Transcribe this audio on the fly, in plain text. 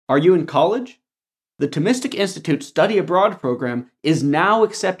Are you in college? The Thomistic Institute Study Abroad program is now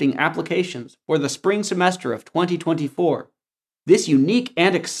accepting applications for the spring semester of 2024. This unique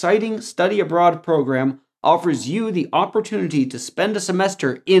and exciting study abroad program offers you the opportunity to spend a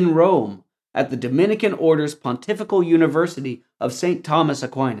semester in Rome at the Dominican Order's Pontifical University of St. Thomas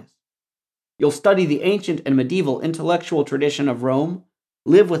Aquinas. You'll study the ancient and medieval intellectual tradition of Rome,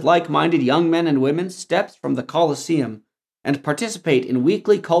 live with like-minded young men and women steps from the Colosseum, and participate in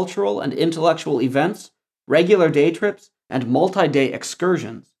weekly cultural and intellectual events, regular day trips, and multi-day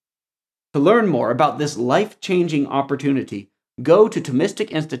excursions. To learn more about this life-changing opportunity, go to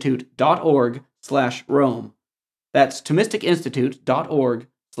ThomisticInstitute.org/Rome. That's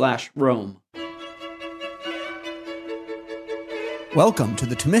ThomisticInstitute.org/Rome. Welcome to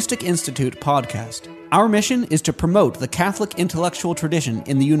the Thomistic Institute podcast. Our mission is to promote the Catholic intellectual tradition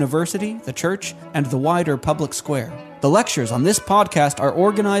in the university, the church, and the wider public square. The lectures on this podcast are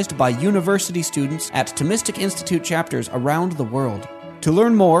organized by university students at Thomistic Institute chapters around the world. To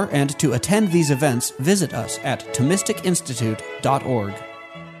learn more and to attend these events, visit us at ThomisticInstitute.org.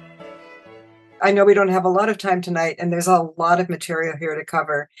 I know we don't have a lot of time tonight, and there's a lot of material here to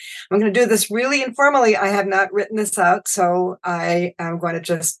cover. I'm going to do this really informally. I have not written this out, so I am going to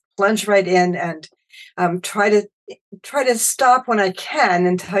just plunge right in and try to stop when I can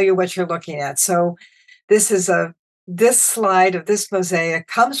and tell you what you're looking at. So this slide of this mosaic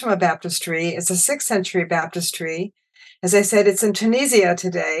comes from a baptistry. It's a 6th century baptistry. As I said, it's in Tunisia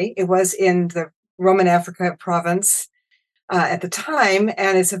today. It was in the Roman Africa province at the time,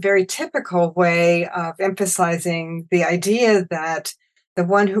 and it's a very typical way of emphasizing the idea that the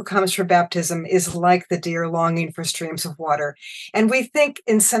one who comes for baptism is like the deer longing for streams of water. And we think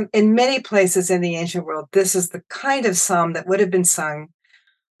in many places in the ancient world, this is the kind of psalm that would have been sung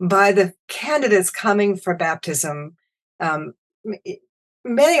by the candidates coming for baptism. In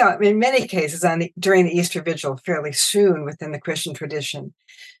many cases during the Easter Vigil, fairly soon within the Christian tradition.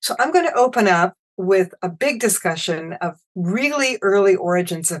 So I'm going to open up with a big discussion of really early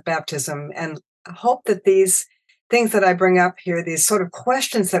origins of baptism, and I hope that these things that I bring up here, these sort of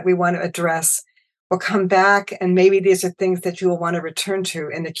questions that we want to address, will come back, and maybe these are things that you will want to return to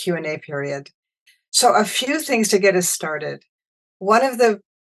in the Q&A period. So a few things to get us started. One of the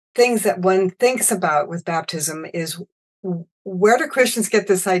things that one thinks about with baptism is, where do Christians get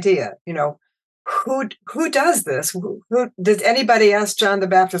this idea? Who does this? Who does anybody ask John the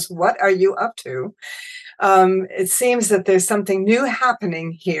Baptist, what are you up to? It seems that there's something new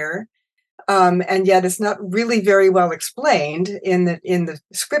happening here, and yet it's not really very well explained in the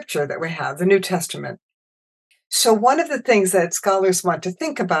scripture that we have, the New Testament. So one of the things that scholars want to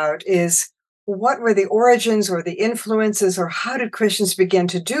think about is, what were the origins or the influences, or how did Christians begin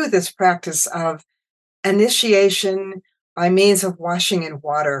to do this practice of initiation by means of washing in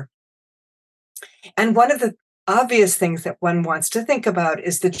water? And one of the obvious things that one wants to think about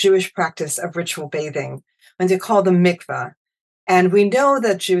is the Jewish practice of ritual bathing, when they call them mikvah. And we know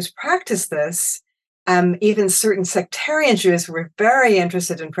that Jews practice this. Even certain sectarian Jews were very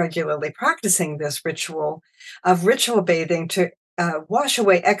interested in regularly practicing this ritual of ritual bathing to wash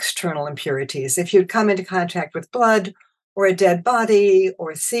away external impurities. If you'd come into contact with blood or a dead body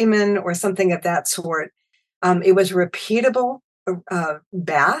or semen or something of that sort, it was a repeatable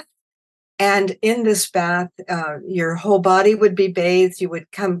bath. And in this bath, your whole body would be bathed. You would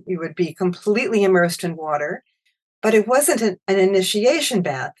be completely immersed in water. But it wasn't an initiation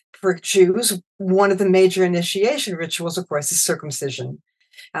bath. For Jews, one of the major initiation rituals, of course, is circumcision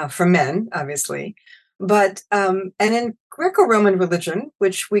for men, obviously. But and in Greco-Roman religion,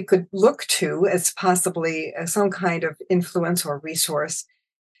 which we could look to as possibly some kind of influence or resource,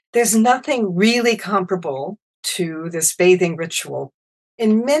 there's nothing really comparable to this bathing ritual.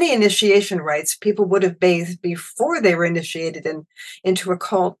 In many initiation rites, people would have bathed before they were initiated into a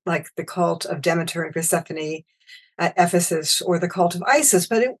cult, like the cult of Demeter and Persephone at Ephesus, or the cult of Isis,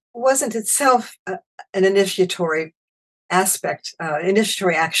 but it wasn't itself an initiatory aspect,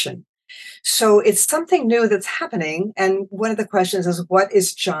 initiatory action. So it's something new that's happening. And one of the questions is, what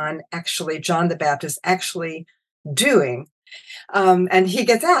is John the Baptist actually doing? And he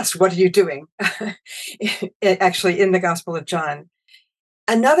gets asked, what are you doing? Actually, in the Gospel of John.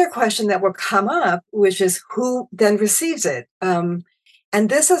 Another question that will come up, which is, who then receives it? And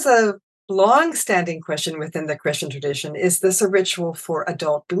this is a long-standing question within the Christian tradition. Is this a ritual for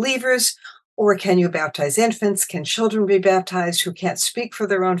adult believers, or can you baptize infants? Can children be baptized who can't speak for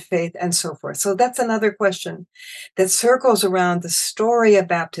their own faith, and so forth? So that's another question that circles around the story of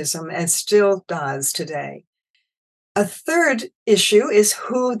baptism and still does today. A third issue is,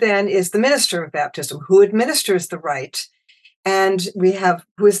 who then is the minister of baptism? Who administers the rite? And we have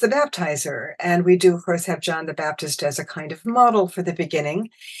who is the baptizer. And we do, of course, have John the Baptist as a kind of model for the beginning.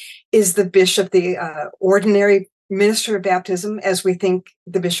 Is the bishop the ordinary minister of baptism, as we think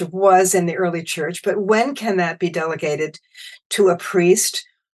the bishop was in the early church? But when can that be delegated to a priest,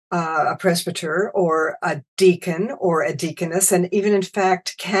 a presbyter, or a deacon, or a deaconess? And even, in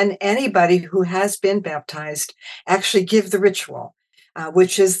fact, can anybody who has been baptized actually give the ritual,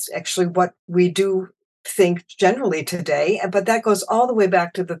 which is actually what we do think generally today, but that goes all the way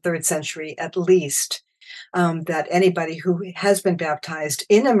back to the 3rd century at least, that anybody who has been baptized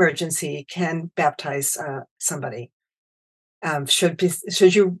in emergency can baptize somebody.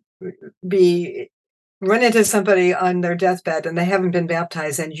 Should you be run into somebody on their deathbed and they haven't been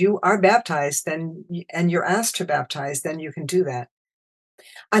baptized and you are baptized, then and you're asked to baptize, then you can do that.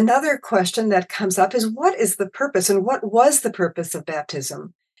 Another question that comes up is, what is the purpose and what was the purpose of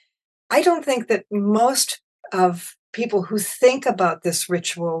baptism? I don't think that most of people who think about this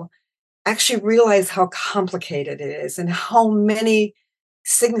ritual actually realize how complicated it is and how many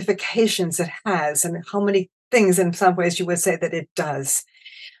significations it has and how many things, in some ways, you would say that it does.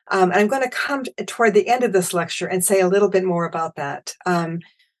 I'm going to come toward the end of this lecture and say a little bit more about that.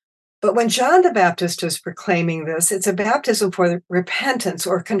 But when John the Baptist is proclaiming this, it's a baptism for repentance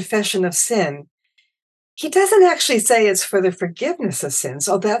or confession of sin. He doesn't actually say it's for the forgiveness of sins,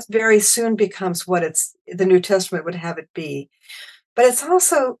 so that very soon becomes what the New Testament would have it be. But it's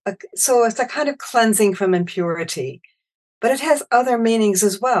also it's a kind of cleansing from impurity. But it has other meanings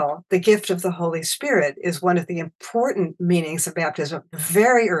as well. The gift of the Holy Spirit is one of the important meanings of baptism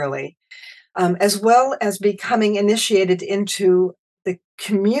very early, as well as becoming initiated into the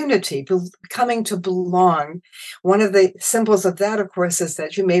community, coming to belong. One of the symbols of that, of course, is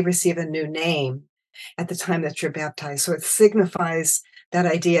that you may receive a new name at the time that you're baptized. So it signifies that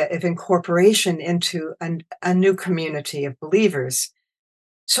idea of incorporation into a new community of believers.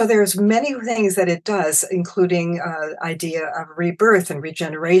 So there's many things that it does, including idea of rebirth and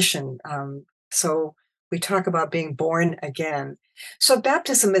regeneration. So we talk about being born again. So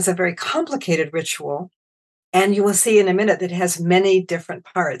baptism is a very complicated ritual, and you will see in a minute that it has many different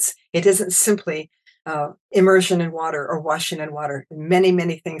parts. It isn't simply immersion in water or washing in water. Many,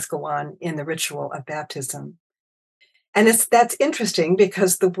 many things go on in the ritual of baptism. And that's interesting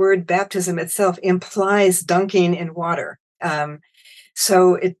because the word baptism itself implies dunking in water.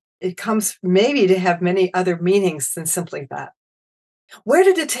 So it comes maybe to have many other meanings than simply that. Where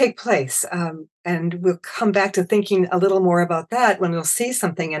did it take place? And we'll come back to thinking a little more about that when we'll see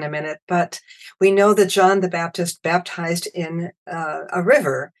something in a minute. But we know that John the Baptist baptized in a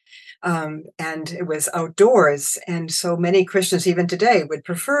river, and it was outdoors. And so many Christians, even today, would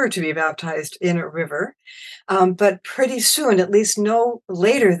prefer to be baptized in a river. But pretty soon, at least no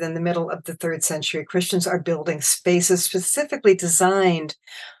later than the middle of the 3rd century, Christians are building spaces specifically designed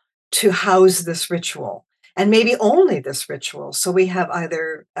to house this ritual, and maybe only this ritual. So we have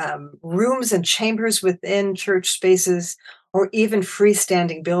either rooms and chambers within church spaces or even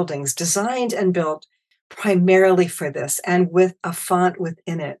freestanding buildings designed and built primarily for this and with a font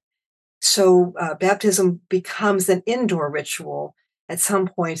within it. So baptism becomes an indoor ritual at some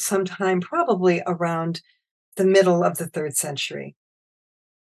point, sometime probably around the middle of the 3rd century.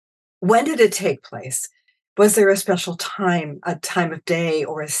 When did it take place? Was there a special time, a time of day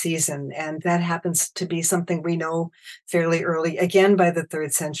or a season? And that happens to be something we know fairly early, again by the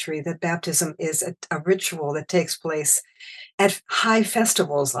 3rd century, that baptism is a ritual that takes place at high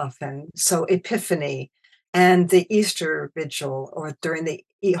festivals often. So Epiphany and the Easter Vigil, or during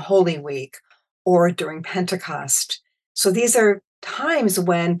the Holy Week, or during Pentecost. So these are times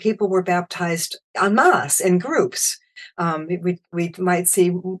when people were baptized en masse in groups. We might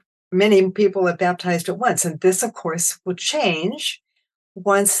see many people are baptized at once. And this, of course, will change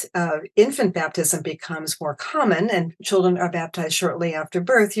once infant baptism becomes more common and children are baptized shortly after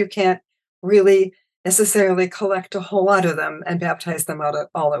birth. You can't really necessarily collect a whole lot of them and baptize them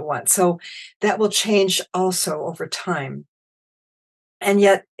all at once. So that will change also over time. And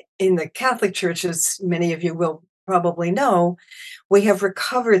yet, in the Catholic Church, as many of you will probably know, we have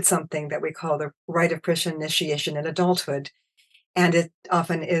recovered something that we call the rite of Christian initiation in adulthood. And it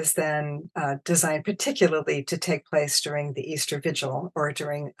often is then designed particularly to take place during the Easter Vigil or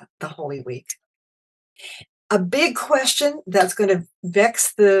during the Holy Week. A big question that's going to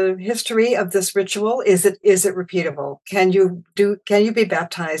vex the history of this ritual is it repeatable? Can you be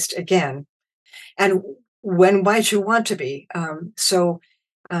baptized again? And when might you want to be?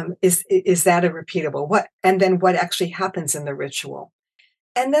 Is that a repeatable? And then what actually happens in the ritual?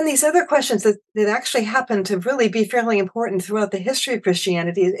 And then these other questions that actually happen to really be fairly important throughout the history of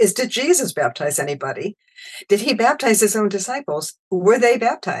Christianity is, did Jesus baptize anybody? Did he baptize his own disciples? Were they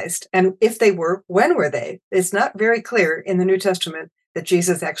baptized? And if they were, when were they? It's not very clear in the New Testament that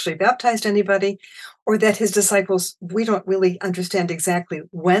Jesus actually baptized anybody or that his disciples, we don't really understand exactly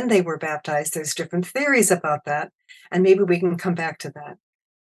when they were baptized. There's different theories about that. And maybe we can come back to that.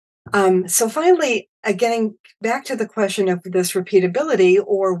 So finally, getting back to the question of this repeatability,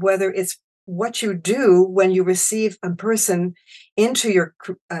 or whether it's what you do when you receive a person into your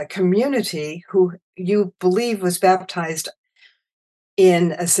community who you believe was baptized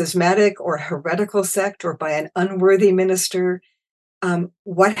in a schismatic or heretical sect or by an unworthy minister.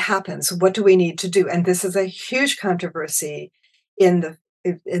 What happens? What do we need to do? And this is a huge controversy in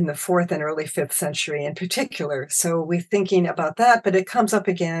the fourth and early fifth century in particular. So we're thinking about that, but it comes up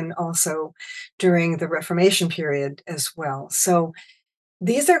again also during the Reformation period as well. So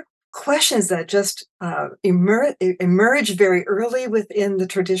these are questions that just emerge very early within the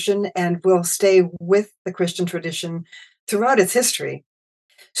tradition and will stay with the Christian tradition throughout its history.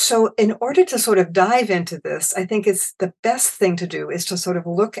 So, in order to sort of dive into this, I think it's the best thing to do is to sort of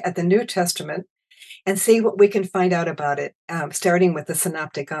look at the New Testament and see what we can find out about it, starting with the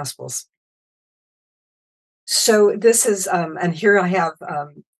Synoptic Gospels. So, this is, and here I have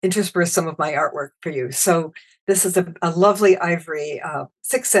interspersed some of my artwork for you. So, this is a lovely ivory,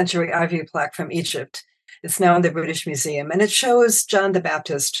 6th century ivory plaque from Egypt. It's now in the British Museum, and it shows John the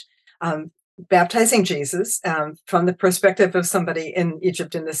Baptist um, baptizing Jesus from the perspective of somebody in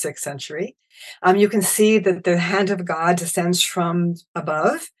Egypt in the 6th century. You can see that the hand of God descends from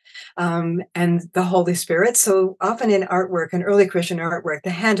above and the Holy Spirit. So often in artwork, in early Christian artwork,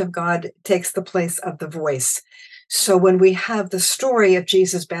 the hand of God takes the place of the voice. So when we have the story of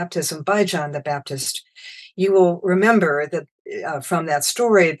Jesus' baptism by John the Baptist, you will remember that from that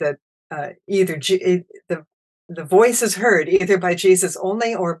story that either the voice is heard either by Jesus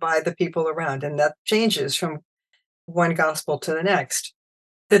only or by the people around, and that changes from one gospel to the next.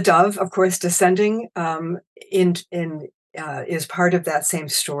 The dove, of course, descending in is part of that same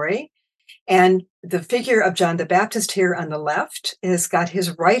story. And the figure of John the Baptist here on the left has got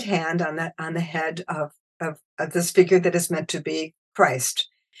his right hand on the head of this figure that is meant to be Christ.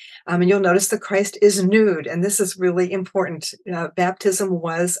 And you'll notice that Christ is nude, and this is really important. Baptism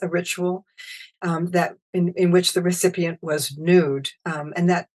was a ritual that in which the recipient was nude, and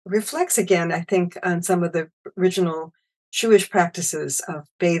that reflects again, I think, on some of the original Jewish practices of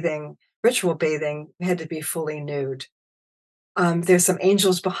bathing. Ritual bathing had to be fully nude. There's some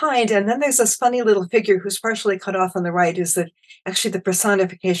angels behind, and then there's this funny little figure who's partially cut off on the right, who's actually the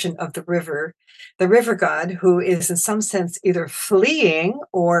personification of the river god, who is in some sense either fleeing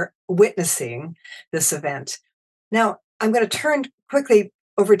or witnessing this event. Now, I'm going to turn quickly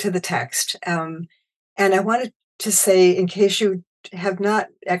over to the text, and I wanted to say, in case you have not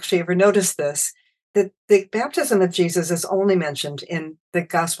actually ever noticed this, that the baptism of Jesus is only mentioned in the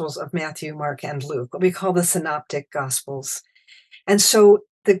Gospels of Matthew, Mark, and Luke, what we call the Synoptic Gospels. And so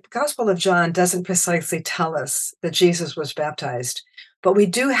the Gospel of John doesn't precisely tell us that Jesus was baptized, but we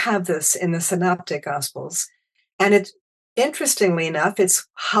do have this in the Synoptic Gospels. And it, interestingly enough, it's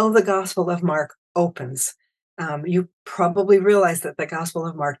how the Gospel of Mark opens. You probably realize that the Gospel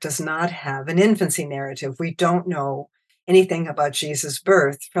of Mark does not have an infancy narrative. We don't know anything about Jesus'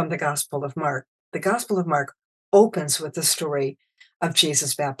 birth from the Gospel of Mark. The Gospel of Mark opens with the story of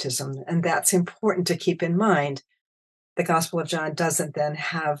Jesus' baptism, and that's important to keep in mind. The Gospel of John doesn't then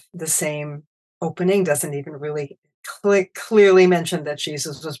have the same opening, doesn't even really clearly mention that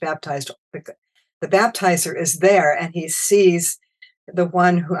Jesus was baptized. The baptizer is there, and he sees the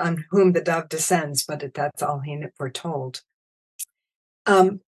one on whom the dove descends, but that's all we're told.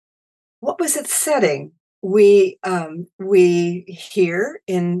 What was its setting? We hear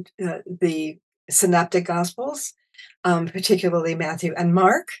in the Synoptic Gospels, particularly Matthew and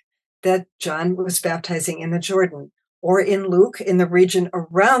Mark, that John was baptizing in the Jordan, or in Luke, in the region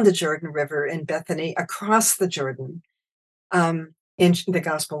around the Jordan River in Bethany, across the Jordan, in the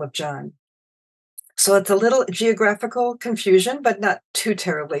Gospel of John. So it's a little geographical confusion, but not too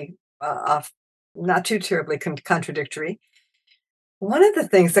terribly contradictory. One of the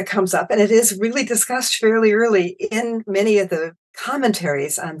things that comes up, and it is really discussed fairly early in many of the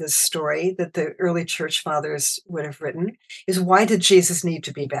commentaries on this story that the early church fathers would have written, is why did Jesus need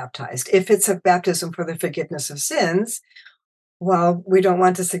to be baptized? If it's a baptism for the forgiveness of sins, well, we don't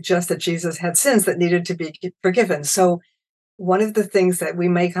want to suggest that Jesus had sins that needed to be forgiven. So one of the things that we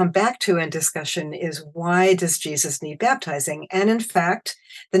may come back to in discussion is, why does Jesus need baptizing? And in fact,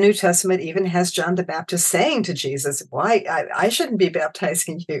 the New Testament even has John the Baptist saying to Jesus, why, I shouldn't be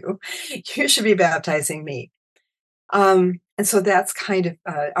baptizing you. You should be baptizing me. And so that's kind of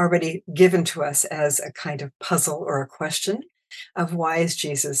already given to us as a kind of puzzle or a question of, why is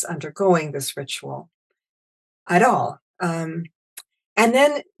Jesus undergoing this ritual at all? And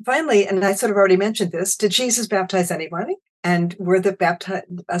then finally, and I sort of already mentioned this, did Jesus baptize anybody? And were the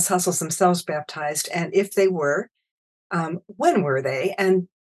apostles themselves baptized? And if they were, when were they? And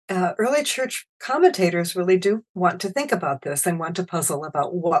early church commentators really do want to think about this and want to puzzle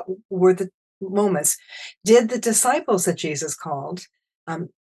about what were the moments. Did the disciples that Jesus called,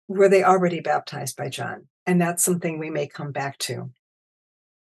 were they already baptized by John? And that's something we may come back to.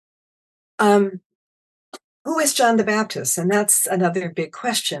 Who is John the Baptist? And that's another big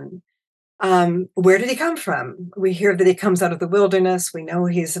question. Where did he come from? We hear that he comes out of the wilderness.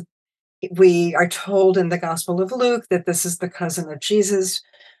 We are told in the Gospel of Luke that this is the cousin of Jesus,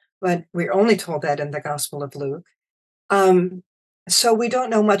 but we're only told that in the Gospel of Luke. So we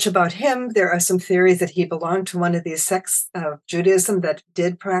don't know much about him. There are some theories that he belonged to one of these sects of Judaism that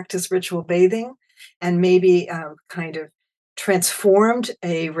did practice ritual bathing, and maybe kind of transformed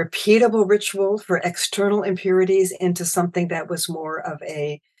a repeatable ritual for external impurities into something that was more of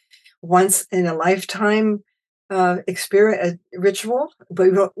a once in a lifetime experience, ritual.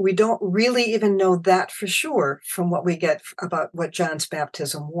 But we don't really even know that for sure from what we get about what John's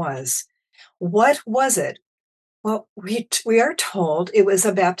baptism was. What was it? Well, we are told it was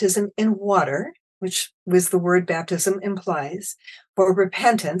a baptism in water, which was the word baptism implies, for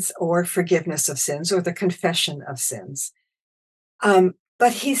repentance or forgiveness of sins, or the confession of sins.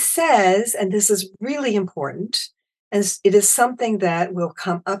 But he says, and this is really important, as it is something that will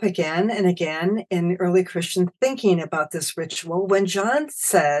come up again and again in early Christian thinking about this ritual, when John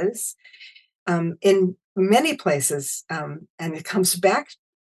says, in many places, and it comes back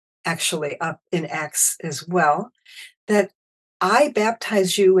actually up in Acts as well, that I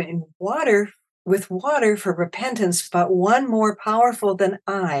baptize you in water, with water for repentance, but one more powerful than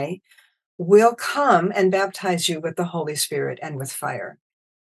I will come and baptize you with the Holy Spirit and with fire.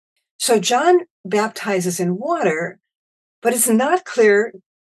 So John baptizes in water, but it's not clear,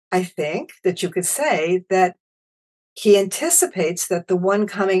 I think, that you could say that he anticipates that the one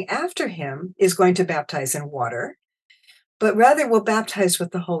coming after him is going to baptize in water, but rather will baptize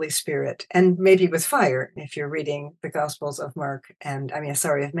with the Holy Spirit and maybe with fire, if you're reading the Gospels of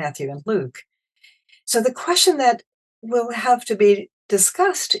of Matthew and Luke. So the question that will have to be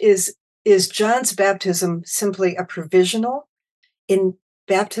discussed is John's baptism simply a provisional in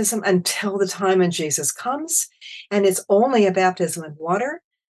baptism until the time when Jesus comes, and it's only a baptism in water,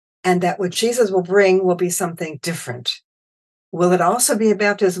 and that what Jesus will bring will be something different? Will it also be a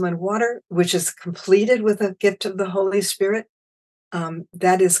baptism in water, which is completed with a gift of the Holy Spirit?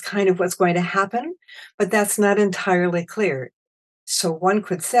 That is kind of what's going to happen, but that's not entirely clear. So one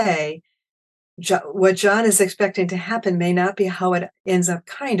could say what John is expecting to happen may not be how it ends up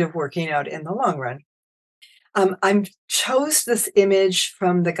kind of working out in the long run. I chose this image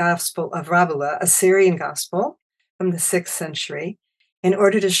from the Gospel of Rabula, a Syrian gospel from the 6th century, in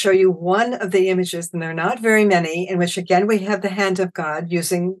order to show you one of the images, and there are not very many, in which again we have the hand of God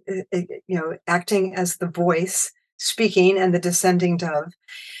using, acting as the voice, speaking, and the descending dove.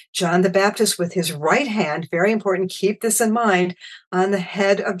 John the Baptist with his right hand, very important, keep this in mind, on the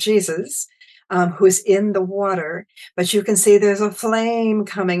head of Jesus, who is in the water, but you can see there's a flame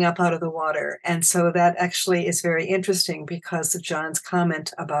coming up out of the water. And so that actually is very interesting because of John's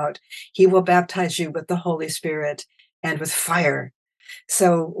comment about he will baptize you with the Holy Spirit and with fire.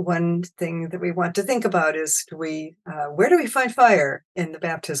 So one thing that we want to think about is, where do we find fire in the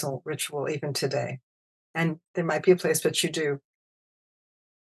baptismal ritual even today? And there might be a place that you do.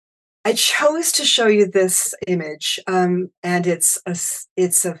 I chose to show you this image, and it's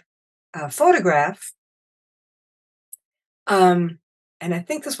a photograph. And I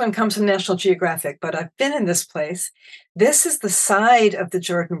think this one comes from National Geographic, but I've been in this place. This is the side of the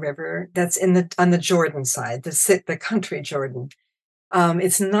Jordan River that's on the Jordan side, the country Jordan.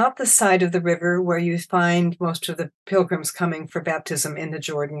 It's not the side of the river where you find most of the pilgrims coming for baptism in the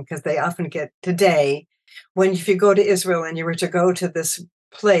Jordan, because they often get today, if you go to Israel and you were to go to this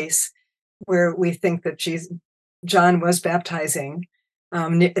place where we think that John was baptizing,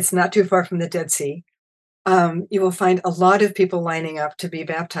 it's not too far from the Dead Sea. You will find a lot of people lining up to be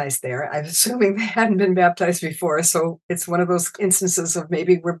baptized there. I'm assuming they hadn't been baptized before, so it's one of those instances of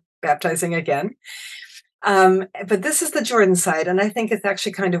maybe we're baptizing again. But this is the Jordan side, and I think it's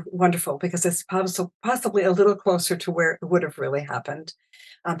actually kind of wonderful because it's possibly a little closer to where it would have really happened.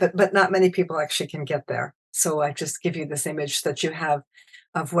 But not many people actually can get there. So I just give you this image that you have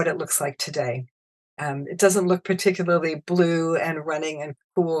of what it looks like today. It doesn't look particularly blue and running and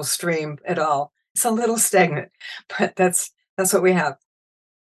cool stream at all. It's a little stagnant, but that's what we have.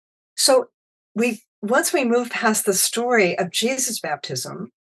 So we once we move past the story of Jesus'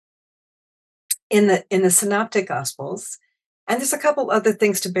 baptism in the synoptic gospels, and there's a couple other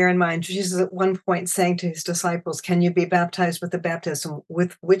things to bear in mind. Jesus at one point saying to his disciples, "Can you be baptized with the baptism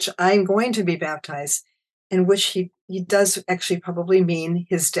with which I'm going to be baptized?" In which he does actually probably mean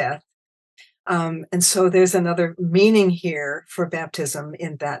his death. And so there's another meaning here for baptism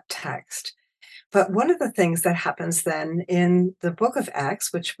in that text. But one of the things that happens then in the book of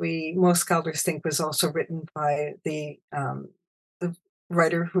Acts, which most scholars think was also written by the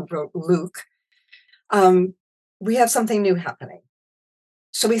writer who wrote Luke, um, we have something new happening.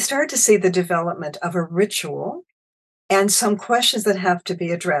 So we start to see the development of a ritual and some questions that have to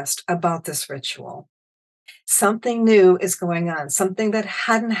be addressed about this ritual. Something new is going on, something that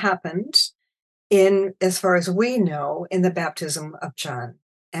hadn't happened in, as far as we know, in the baptism of John.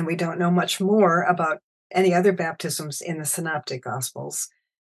 And we don't know much more about any other baptisms in the synoptic gospels.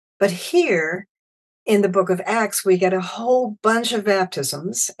 But here in the book of Acts, we get a whole bunch of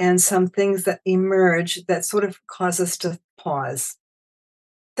baptisms and some things that emerge that sort of cause us to pause.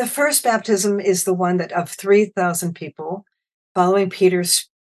 The first baptism is the one that of 3,000 people, following Peter's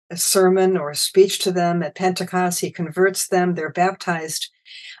sermon or speech to them at Pentecost, he converts them, they're baptized.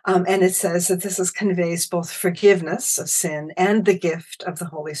 And it says that this conveys both forgiveness of sin and the gift of the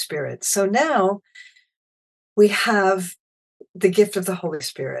Holy Spirit. So now we have the gift of the Holy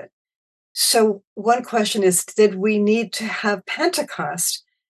Spirit. So one question is, did we need to have Pentecost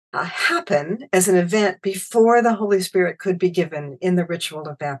happen as an event before the Holy Spirit could be given in the ritual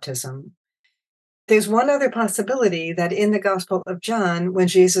of baptism? There's one other possibility that in the Gospel of John, when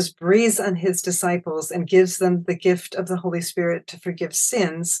Jesus breathes on his disciples and gives them the gift of the Holy Spirit to forgive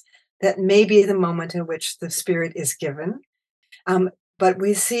sins, that may be the moment in which the Spirit is given. But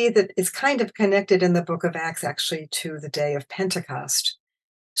we see that it's kind of connected in the book of Acts actually to the day of Pentecost.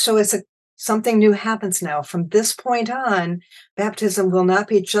 So something new happens now. From this point on, baptism will not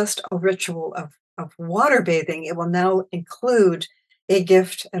be just a ritual of water bathing. It will now include a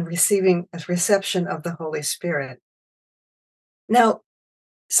gift and receiving a reception of the Holy Spirit. Now,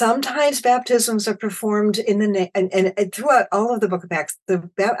 sometimes baptisms are performed in the name, and throughout all of the book of Acts,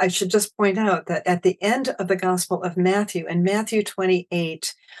 I should just point out that at the end of the Gospel of Matthew, in Matthew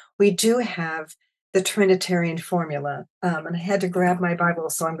 28, we do have the Trinitarian formula. And I had to grab my Bible,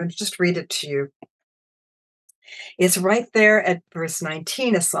 so I'm going to just read it to you. It's right there at verse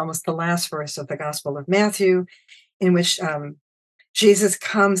 19. It's almost the last verse of the Gospel of Matthew, in which Jesus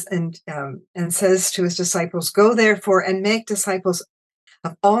comes and says to his disciples, "Go therefore and make disciples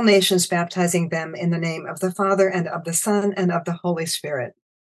of all nations, baptizing them in the name of the Father and of the Son and of the Holy Spirit."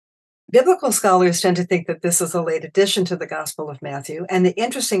 Biblical scholars tend to think that this is a late addition to the Gospel of Matthew. And the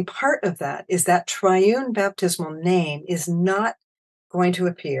interesting part of that is that triune baptismal name is not going to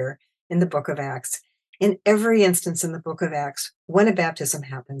appear in the book of Acts. In every instance in the book of Acts, when a baptism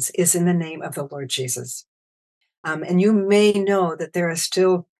happens, is in the name of the Lord Jesus. And you may know that there are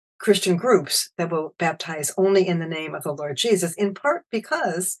still Christian groups that will baptize only in the name of the Lord Jesus, in part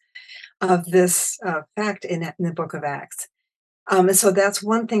because of this fact in the book of Acts. And so that's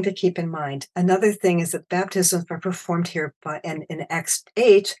one thing to keep in mind. Another thing is that baptisms are performed here in Acts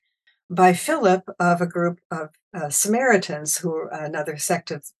 8 by Philip of a group of Samaritans, who are another sect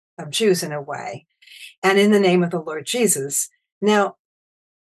of Jews in a way, and in the name of the Lord Jesus. Now,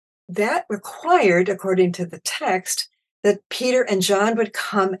 that required, according to the text, that Peter and John would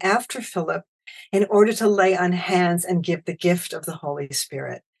come after Philip in order to lay on hands and give the gift of the Holy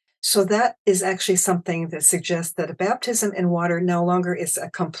Spirit. So that is actually something that suggests that a baptism in water no longer is a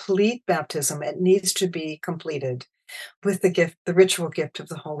complete baptism. It needs to be completed with the ritual gift of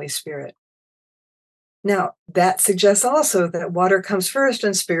the Holy Spirit. Now, that suggests also that water comes first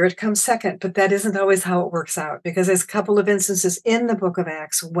and spirit comes second, but that isn't always how it works out, because there's a couple of instances in the book of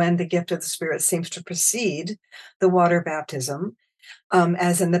Acts when the gift of the Spirit seems to precede the water baptism,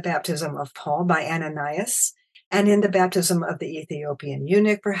 as in the baptism of Paul by Ananias, and in the baptism of the Ethiopian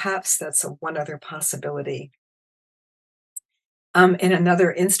eunuch, perhaps. That's one other possibility. In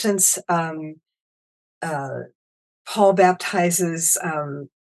another instance, Paul baptizes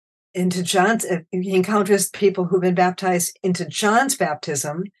into John's, he encounters people who've been baptized into John's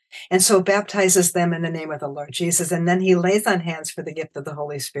baptism, and so baptizes them in the name of the Lord Jesus. And then he lays on hands for the gift of the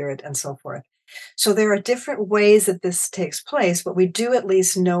Holy Spirit and so forth. So there are different ways that this takes place, but we do at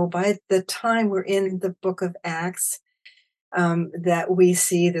least know by the time we're in the book of Acts that we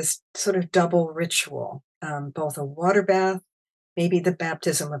see this sort of double ritual, both a water bath, maybe the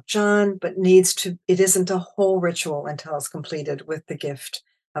baptism of John, but it isn't a whole ritual until it's completed with the gift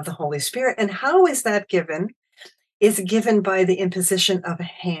of the Holy Spirit. And how is that given? It's given by the imposition of a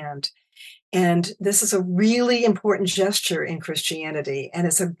hand. And this is a really important gesture in Christianity, and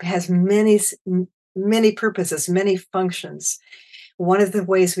has many purposes, many functions. One of the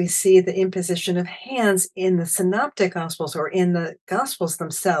ways we see the imposition of hands in the synoptic gospels, or in the gospels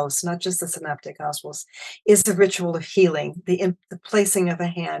themselves, not just the synoptic gospels, is the ritual of healing. The placing of a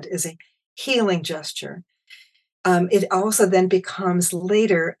hand is a healing gesture. It also then becomes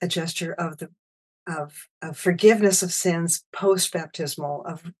later a gesture of forgiveness of sins, post-baptismal,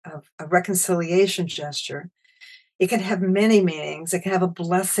 of a reconciliation gesture. It can have many meanings. It can have a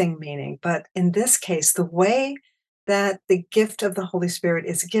blessing meaning. But in this case, the way that the gift of the Holy Spirit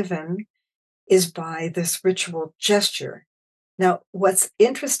is given is by this ritual gesture. Now, what's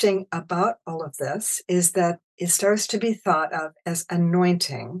interesting about all of this is that it starts to be thought of as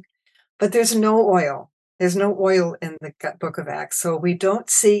anointing, but there's no oil. There's no oil in the book of Acts. So we don't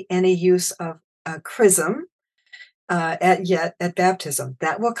see any use of a chrism at baptism.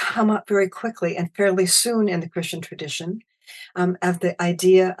 That will come up very quickly and fairly soon in the Christian tradition, of the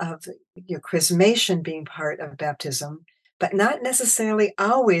idea of your chrismation being part of baptism, but not necessarily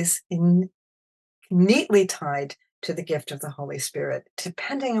always neatly tied to the gift of the Holy Spirit,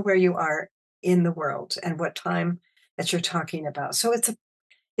 depending on where you are in the world and what time that you're talking about. So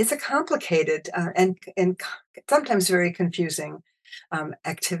it's a complicated and sometimes very confusing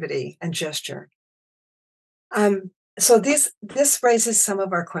activity and gesture. So this raises some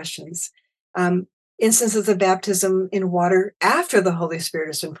of our questions. Instances of baptism in water after the Holy Spirit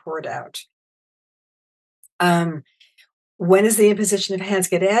has been poured out. When does the imposition of hands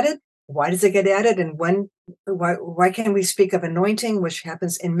get added? Why does it get added? And why can we speak of anointing, which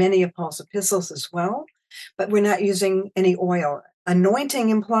happens in many of Paul's epistles as well, but we're not using any oil? Anointing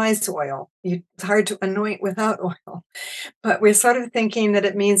implies oil. It's hard to anoint without oil, but we're sort of thinking that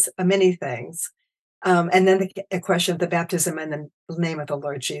it means many things. And then the question of the baptism in the name of the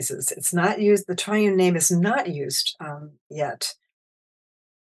Lord Jesus. It's not used, the triune name is not used yet.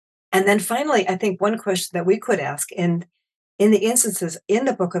 And then finally, I think one question that we could ask in the instances in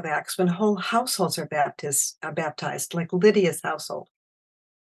the book of Acts when whole households are baptized, like Lydia's household,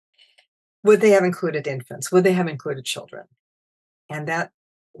 would they have included infants? Would they have included children? And that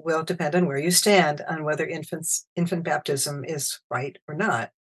will depend on where you stand on whether infant baptism is right or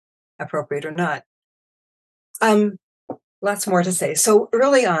not, appropriate or not. Lots more to say. So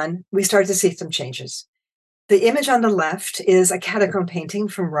early on, we started to see some changes. The image on the left is a catacomb painting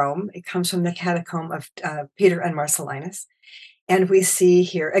from Rome. It comes from the catacomb of Peter and Marcellinus. And we see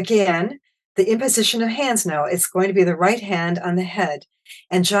here again the imposition of hands now. It's going to be the right hand on the head.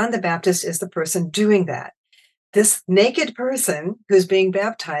 And John the Baptist is the person doing that. This naked person who's being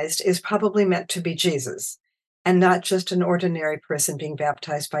baptized is probably meant to be Jesus, and not just an ordinary person being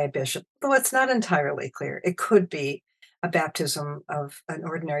baptized by a bishop, though it's not entirely clear. It could be a baptism of an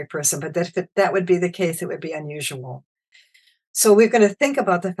ordinary person, but if that would be the case, it would be unusual. So we're going to think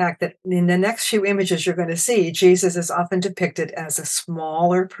about the fact that in the next few images you're going to see, Jesus is often depicted as a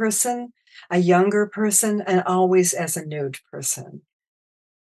smaller person, a younger person, and always as a nude person.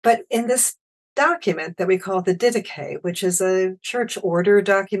 But in this document that we call the Didache, which is a church order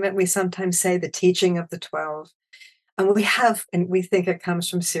document, we sometimes say the teaching of the 12. And we think it comes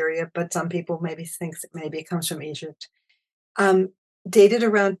from Syria, but some people maybe think that maybe it comes from Egypt. Dated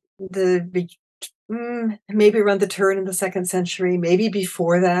around maybe around the turn of the 2nd century, maybe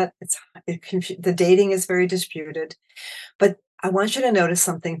before that. The dating is very disputed. But I want you to notice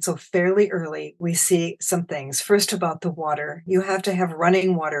something. So fairly early, we see some things. First, about the water. You have to have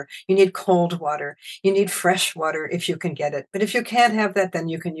running water. You need cold water. You need fresh water if you can get it. But if you can't have that, then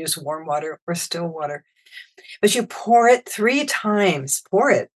you can use warm water or still water. But you pour it 3 times.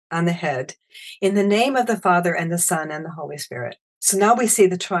 Pour it on the head in the name of the Father and the Son and the Holy Spirit. So now we see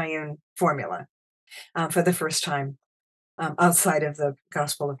the triune formula for the first time outside of the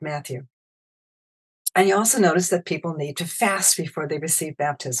Gospel of Matthew. And you also notice that people need to fast before they receive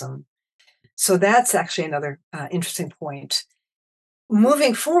baptism. So that's actually another interesting point.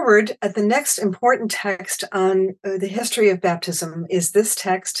 moving forward, the next important text on the history of baptism is this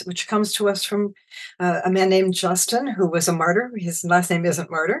text, which comes to us from a man named Justin, who was a martyr. His last name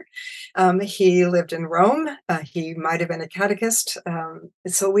isn't Martyr. He lived in Rome. He might have been a catechist.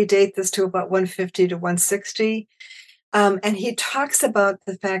 So we date this to about 150 to 160. And he talks about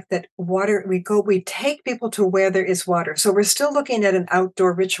the fact that water, we take people to where there is water. So we're still looking at an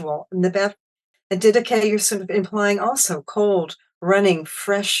outdoor ritual. And the didache, you're sort of implying also cold, running,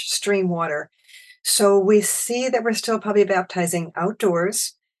 fresh stream water. So we see that we're still probably baptizing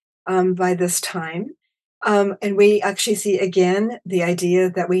outdoors by this time. And we actually see again the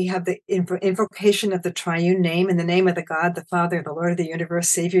idea that we have the invocation of the triune name in the name of the God, the Father, the Lord of the universe,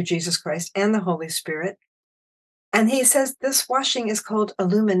 Savior Jesus Christ, and the Holy Spirit. And he says this washing is called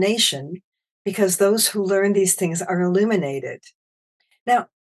illumination because those who learn these things are illuminated. Now,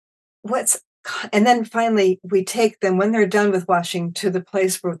 and then finally we take them when they're done with washing to the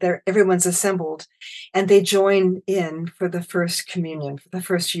place where everyone's assembled and they join in for the first communion, for the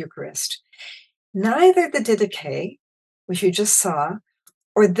first Eucharist. Neither the didache, which you just saw,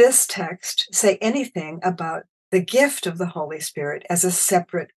 or this text say anything about the gift of the Holy Spirit as a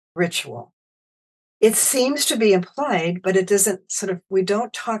separate ritual. It seems to be implied, but it doesn't we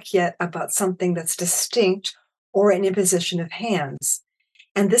don't talk yet about something that's distinct or an imposition of hands.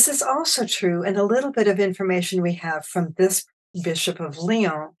 And this is also true in a little bit of information we have from this Bishop of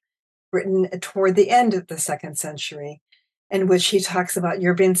Lyon, written toward the end of the 2nd century, in which he talks about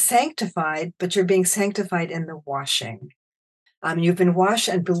you're being sanctified, but you're being sanctified in the washing. You've been washed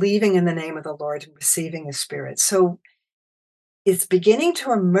and believing in the name of the Lord and receiving the Spirit. So it's beginning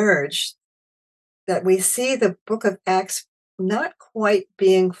to emerge that we see the book of Acts not quite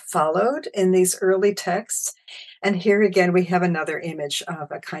being followed in these early texts. And here again, we have another image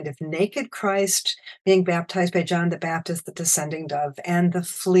of a kind of naked Christ being baptized by John the Baptist, the descending dove, and the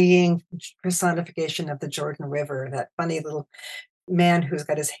fleeing personification of the Jordan River, that funny little man who's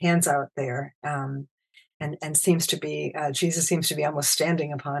got his hands out there. And seems to be, Jesus seems to be almost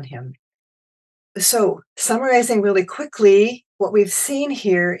standing upon him. So summarizing really quickly, what we've seen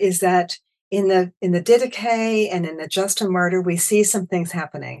here is that in the didache and in the Justin Martyr, we see some things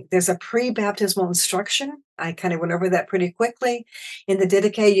happening. There's a pre-baptismal instruction. I kind of went over that pretty quickly. In the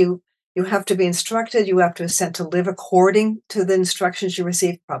didache, you have to be instructed. You have to assent to live according to the instructions you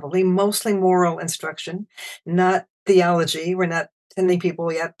receive, probably mostly moral instruction, not theology. We're not sending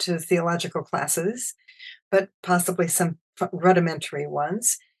people yet to theological classes, but possibly some rudimentary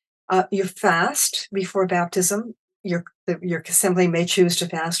ones. You fast before baptism. Your assembly may choose to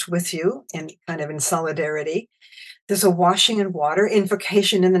fast with you and kind of in solidarity. There's a washing in water,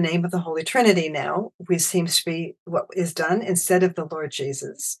 invocation in the name of the Holy Trinity now, which seems to be what is done instead of the Lord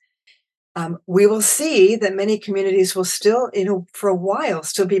Jesus. We will see that many communities will still, for a while,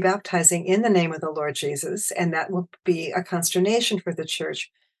 still be baptizing in the name of the Lord Jesus, and that will be a consternation for the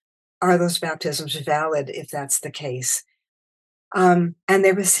church. Are those baptisms valid if that's the case? And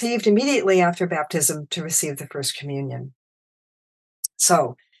they received immediately after baptism to receive the first communion.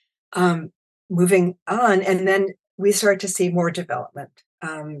 So moving on, and then we start to see more development,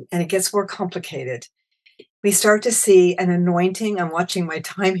 and it gets more complicated. We start to see an anointing. I'm watching my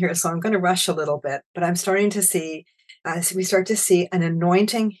time here, so I'm going to rush a little bit, but I'm starting to see, we start to see an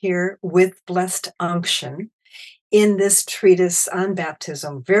anointing here with blessed unction in this treatise on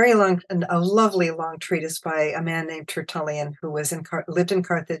baptism, very long, and a lovely long treatise by a man named Tertullian, who lived in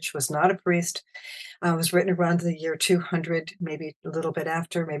Carthage, was not a priest, was written around the year 200, maybe a little bit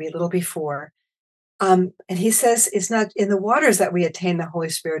after, maybe a little before. And he says it's not in the waters that we attain the Holy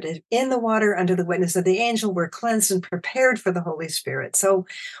Spirit. In the water, under the witness of the angel, we're cleansed and prepared for the Holy Spirit. So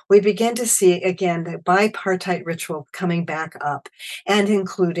we begin to see, again, the bipartite ritual coming back up and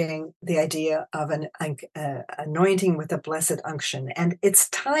including the idea of an anointing with a blessed unction. And it's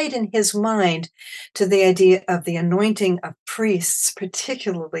tied in his mind to the idea of the anointing of priests,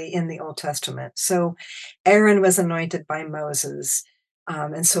 particularly in the Old Testament. So Aaron was anointed by Moses.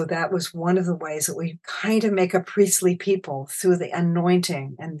 And so that was one of the ways that we kind of make a priestly people through the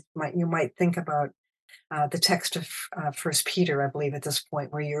anointing. And you might think about the text of First Peter, I believe, at this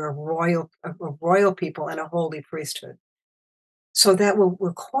point, where you're a royal people and a holy priesthood. So that will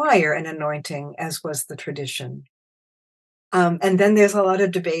require an anointing, as was the tradition. And then there's a lot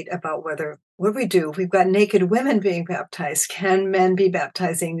of debate about what we do. We've got naked women being baptized. Can men be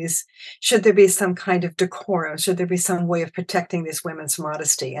baptizing these? Should there be some kind of decorum? Should there be some way of protecting these women's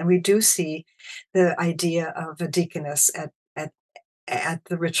modesty? And we do see the idea of a deaconess at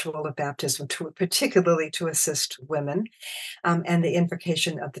the ritual of baptism, particularly to assist women, and the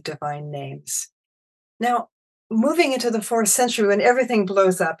invocation of the divine names. Now, moving into the 4th century, when everything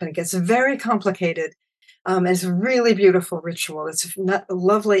blows up and it gets very complicated, it's a really beautiful ritual. It's a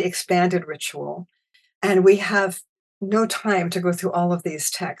lovely expanded ritual. And we have no time to go through all of these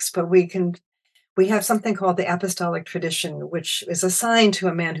texts, but we have something called the apostolic tradition, which is assigned to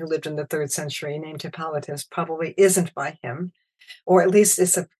a man who lived in the 3rd century named Hippolytus. Probably isn't by him, or at least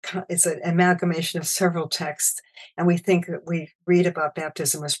it's an amalgamation of several texts. And we think that we read about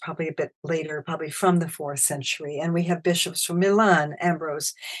baptism was probably a bit later, probably from the 4th century. And we have bishops from Milan,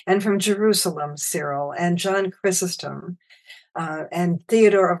 Ambrose, and from Jerusalem, Cyril, and John Chrysostom, and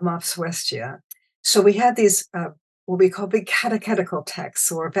Theodore of Mopsuestia. So we have these what we call big catechetical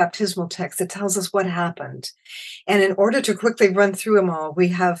texts or baptismal texts that tells us what happened. And in order to quickly run through them all, we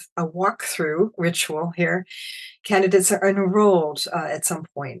have a walkthrough ritual here. Candidates are enrolled at some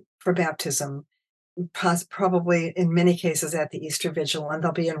point for baptism, probably in many cases at the Easter Vigil, and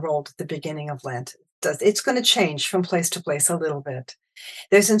they'll be enrolled at the beginning of Lent. It's going to change from place to place a little bit.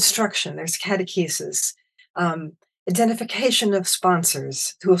 There's instruction, there's catechesis, identification of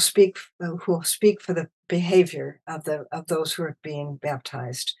sponsors who will speak for the behavior of those who are being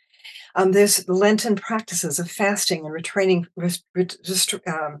baptized. There's Lenten practices of fasting and refraining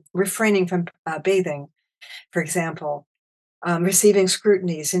from bathing, for example, receiving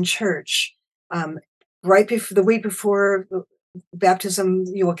scrutinies in church. Right before the week before baptism,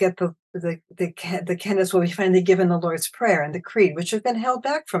 you will get the candidates will be finally given the Lord's Prayer and the Creed, which have been held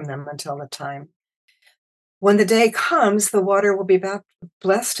back from them until the time. When the day comes, the water will be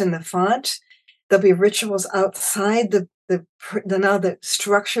blessed in the font. There'll be rituals outside the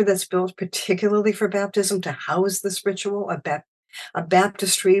structure that's built particularly for baptism to house this ritual, a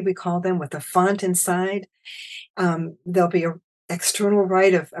baptistry, we call them, with a font inside. There'll be an external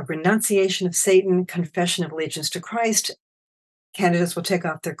rite of renunciation of Satan, confession of allegiance to Christ. Candidates will take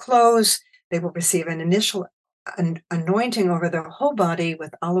off their clothes. They will receive an initial anointing over their whole body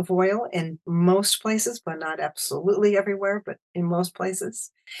with olive oil in most places, but not absolutely everywhere, but in most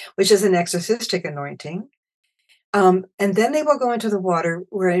places, which is an exorcistic anointing. And then they will go into the water,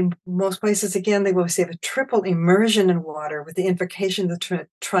 where in most places, again, they will receive a triple immersion in water with the invocation of the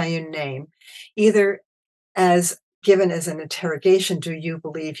triune name, either as given as an interrogation, do you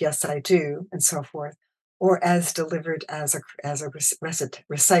believe? Yes, I do, and so forth, or as delivered as a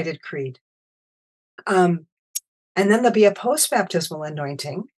recited creed. And then there'll be a post-baptismal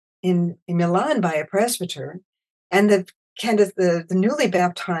anointing in Milan by a presbyter, and the newly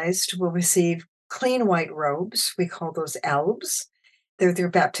baptized will receive clean white robes. We call those albs. They're their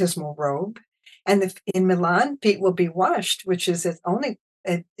baptismal robe. And in Milan, feet will be washed, which is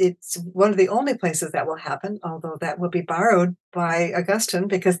it's one of the only places that will happen, although that will be borrowed by Augustine,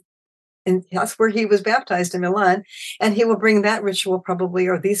 because that's where he was baptized, in Milan. And he will bring that ritual probably,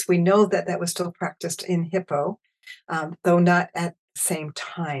 or at least we know that was still practiced in Hippo, though not at the same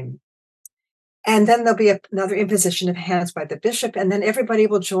time. And then there'll be another imposition of hands by the bishop, and then everybody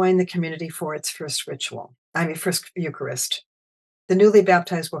will join the community for its first Eucharist. The newly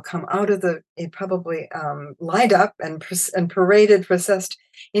baptized will come out of probably lined up and paraded, processed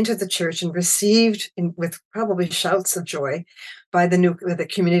into the church and received with probably shouts of joy by the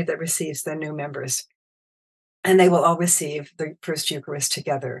community that receives their new members. And they will all receive the first Eucharist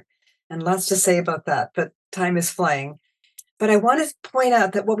together. And lots to say about that, but time is flying. But I want to point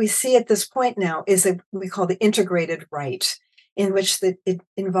out that what we see at this point now is what we call the integrated rite, in which it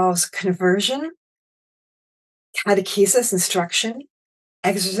involves conversion, catechesis, instruction,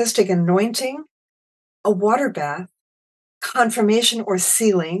 exorcistic anointing, a water bath, confirmation or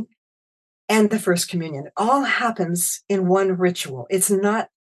sealing, and the first communion. It all happens in one ritual. It's not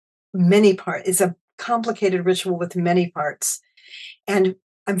many parts. It's a complicated ritual with many parts. And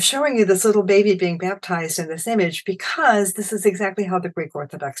I'm showing you this little baby being baptized in this image because this is exactly how the Greek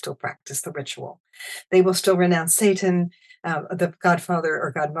Orthodox still practice the ritual. They will still renounce Satan. The godfather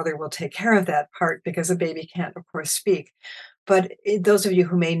or godmother will take care of that part because a baby can't, of course, speak. But those of you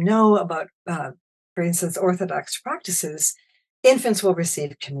who may know about, for instance, Orthodox practices, infants will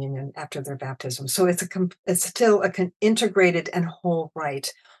receive communion after their baptism. So it's still an integrated and whole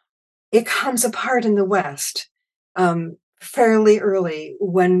rite. It comes apart in the West fairly early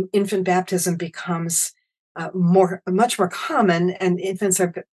when infant baptism becomes much more common, and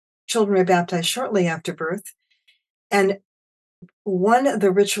children are baptized shortly after birth. And one of the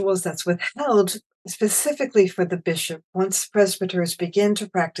rituals that's withheld specifically for the bishop, once presbyters begin to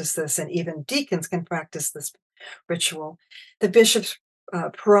practice this, and even deacons can practice this ritual, the bishop's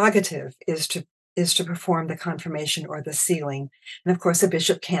prerogative is to perform the confirmation or the sealing. And of course, the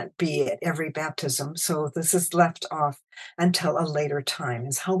bishop can't be at every baptism, so this is left off until a later time,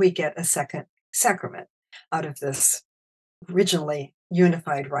 is how we get a second sacrament. out of this originally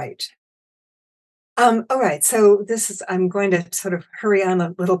unified rite. All right, so I'm going to sort of hurry on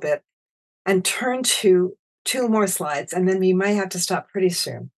a little bit and turn to two more slides, and then we might have to stop pretty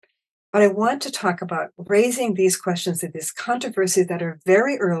soon. But I want to talk about raising these questions of this controversy that are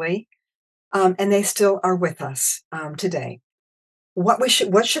very early, and they still are with us today. What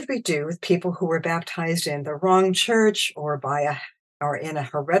should we do with people who were baptized in the wrong church or in a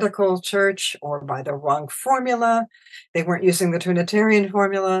heretical church or by the wrong formula? They weren't using the Trinitarian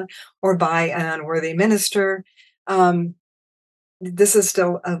formula or by an unworthy minister. Um, this is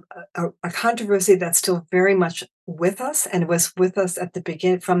still a controversy that's still very much with us and was with us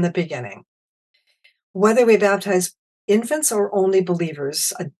from the beginning. Whether we baptize infants or only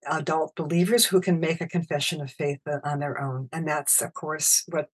believers, adult believers who can make a confession of faith on their own. And that's, of course,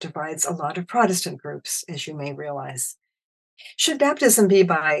 what divides a lot of Protestant groups, as you may realize. Should baptism be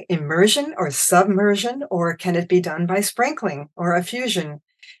by immersion or submersion, or can it be done by sprinkling or effusion?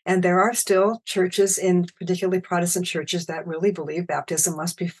 And there are still churches, particularly Protestant churches, that really believe baptism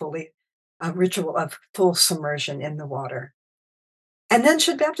must be fully a ritual of full submersion in the water. And then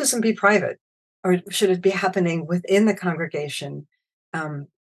should baptism be private, or should it be happening within the congregation? And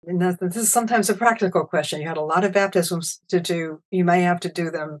this is sometimes a practical question. You had a lot of baptisms to do. You may have to do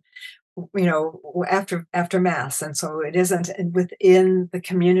them, after Mass, and so it isn't within the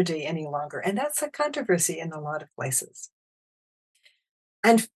community any longer. And that's a controversy in a lot of places.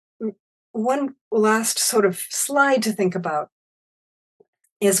 And one last sort of slide to think about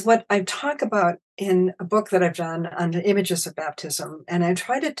is what I talk about in a book that I've done on the images of baptism. And I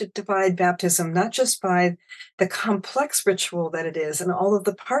try to divide baptism not just by the complex ritual that it is and all of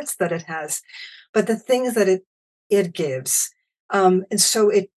the parts that it has, but the things that it gives. And so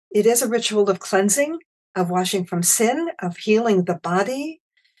it is a ritual of cleansing, of washing from sin, of healing the body.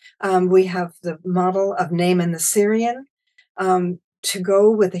 We have the model of Naaman the Syrian. To go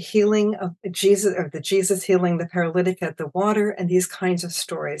with the healing of Jesus, or the Jesus healing the paralytic at the water, and these kinds of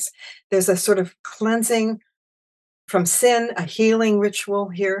stories. There's a sort of cleansing from sin, a healing ritual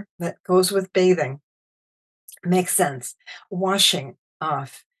here that goes with bathing. Makes sense. Washing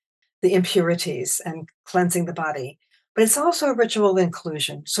off the impurities and cleansing the body. But it's also a ritual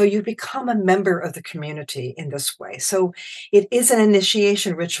inclusion. So you become a member of the community in this way. So it is an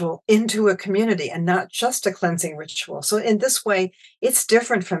initiation ritual into a community and not just a cleansing ritual. So in this way, it's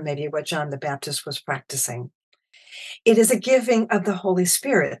different from maybe what John the Baptist was practicing. It is a giving of the Holy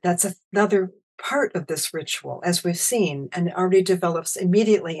Spirit. That's another part of this ritual, as we've seen, and it already develops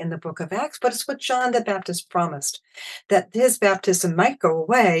immediately in the book of Acts. But it's what John the Baptist promised, that his baptism might go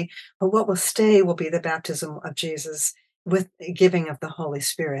away, but what will stay will be the baptism of Jesus with the giving of the Holy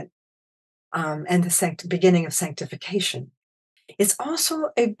Spirit, and the beginning of sanctification. It's also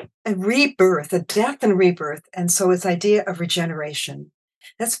a rebirth, a death and rebirth, and so it's idea of regeneration.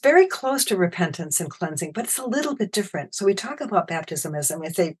 That's very close to repentance and cleansing, but it's a little bit different. So we talk about baptism as,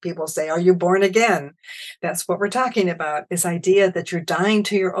 people say, "Are you born again?" That's what we're talking about, this idea that you're dying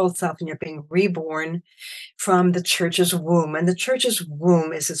to your old self and you're being reborn from the church's womb. And the church's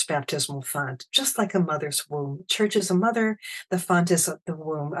womb is its baptismal font, just like a mother's womb. Church is a mother, the font is the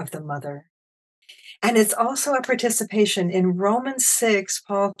womb of the mother. And it's also a participation. In Romans 6,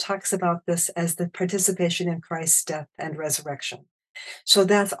 Paul talks about this as the participation in Christ's death and resurrection. So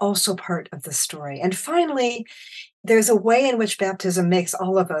that's also part of the story. And finally, there's a way in which baptism makes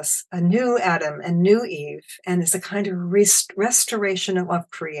all of us a new Adam and new Eve, and it's a kind of restoration of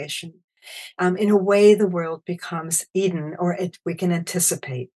creation. In a way, the world becomes Eden, or we can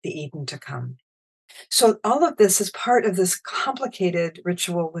anticipate the Eden to come. So all of this is part of this complicated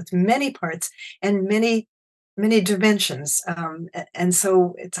ritual with many parts and many, many dimensions. And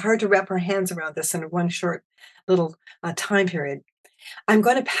so it's hard to wrap our hands around this in one short little time period. I'm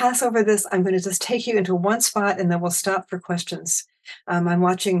going to pass over this. I'm going to just take you into one spot and then we'll stop for questions. I'm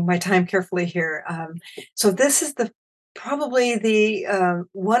watching my time carefully here. So this is probably the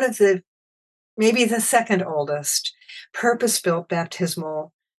one of the, maybe the second oldest purpose-built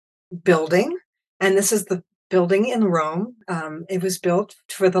baptismal building. And this is the building in Rome. It was built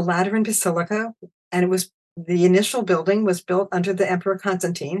for the Lateran Basilica, and the initial building was built under the Emperor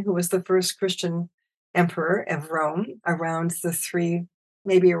Constantine, who was the first Christian emperor of Rome around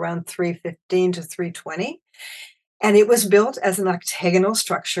maybe around 315 to 320. And it was built as an octagonal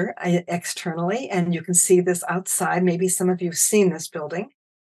structure externally, and you can see this outside. Maybe some of you have seen this building.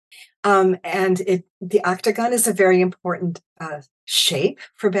 And the octagon is a very important shape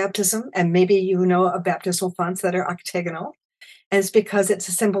for baptism, and maybe you know of baptismal fonts that are octagonal, and it's because it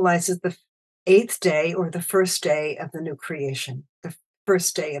symbolizes the eighth day or the first day of the new creation, the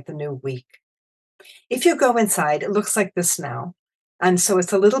first day of the new week. If you go inside, it looks like this now. And so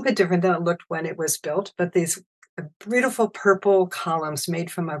it's a little bit different than it looked when it was built, but these beautiful purple columns made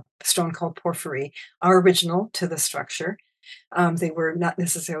from a stone called porphyry are original to the structure. They were not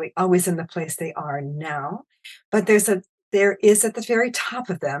necessarily always in the place they are now, but there is at the very top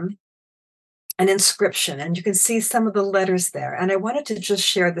of them an inscription, and you can see some of the letters there. And I wanted to just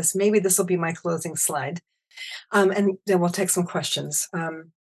share this. Maybe this will be my closing slide, and then we'll take some questions.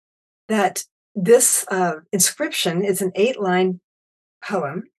 That this inscription is an 8-line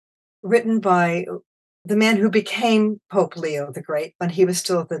poem written by the man who became Pope Leo the Great when he was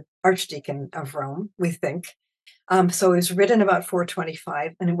still the Archdeacon of Rome, we think. So it was written about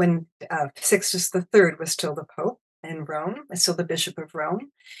 425, and when Sixtus III was still the Pope in Rome, still the Bishop of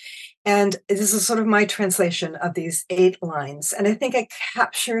Rome. And this is sort of my translation of these 8 lines. And I think it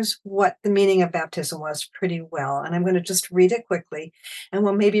captures what the meaning of baptism was pretty well. And I'm going to just read it quickly, and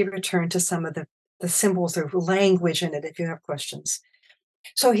we'll maybe return to some of the symbols or language in it if you have questions.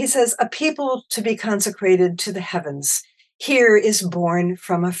 So he says, a people to be consecrated to the heavens. Here is born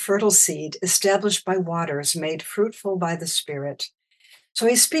from a fertile seed, established by waters, made fruitful by the Spirit. So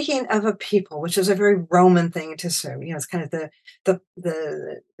he's speaking of a people, which is a very Roman thing to say. You know, it's kind of the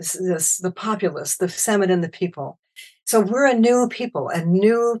populace, the feminine, the people. So we're a new people. A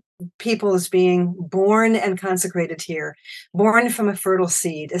new people is being born and consecrated here, born from a fertile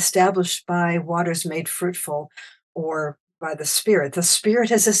seed, established by waters made fruitful, or by the Spirit. The Spirit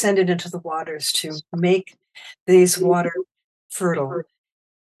has ascended into the waters to make these water fertile.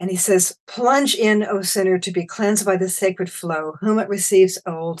 And he says, plunge in, O sinner, to be cleansed by the sacred flow. Whom it receives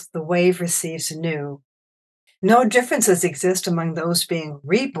old, the wave receives new. No differences exist among those being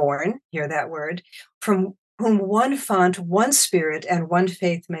reborn, hear that word, from whom one font, one spirit, and one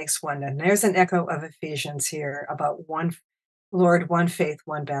faith makes one. And there's an echo of Ephesians here about one Lord, one faith,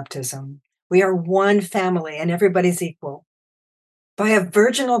 one baptism. We are one family, and everybody's equal. By a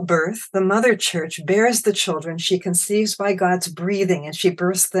virginal birth, the mother church bears the children she conceives by God's breathing, and she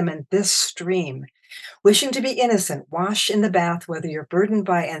births them in this stream. Wishing to be innocent, wash in the bath, whether you're burdened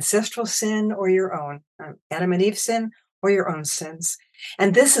by ancestral sin or your own, Adam and Eve sin or your own sins.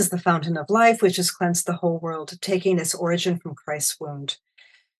 And this is the fountain of life, which has cleansed the whole world, taking its origin from Christ's wound.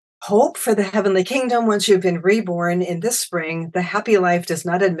 Hope for the heavenly kingdom once you've been reborn in this spring. The happy life does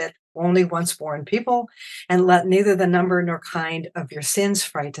not admit only once born people, and let neither the number nor kind of your sins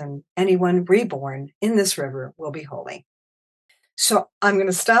frighten. Anyone reborn in this river will be holy. So I'm going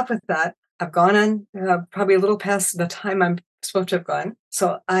to stop with that. I've gone on probably a little past the time I'm supposed to have gone.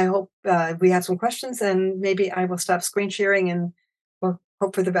 So I hope we have some questions, and maybe I will stop screen sharing and we'll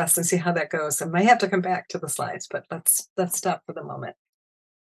hope for the best and see how that goes. I might have to come back to the slides, but let's stop for the moment.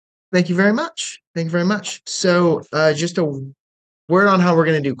 Thank you very much. Thank you very much. So just a word on how we're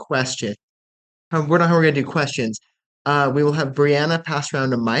going to do questions. We will have Brianna pass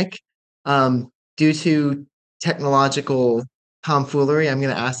around a mic. Due to technological tomfoolery, I'm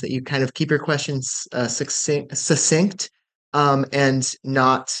going to ask that you kind of keep your questions succinct, and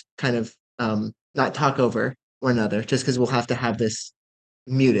not kind of not talk over one another, just because we'll have to have this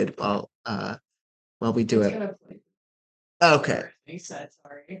muted while we do it. Okay. Sorry.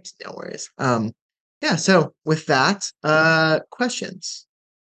 No worries. Yeah, so with that, questions.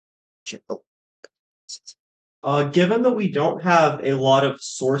 Given that we don't have a lot of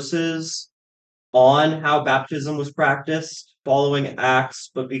sources on how baptism was practiced following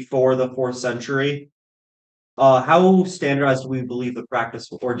Acts, but before the 4th century, how standardized do we believe the practice,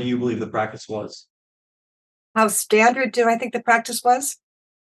 or do you believe the practice was? How standard do I think the practice was?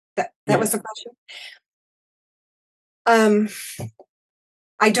 That Yeah. was the question.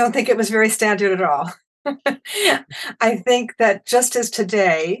 I don't think it was very standard at all. I think that just as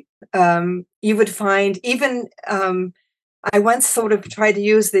today, you would find even, I once sort of tried to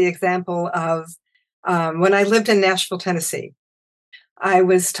use the example of when I lived in Nashville, Tennessee. I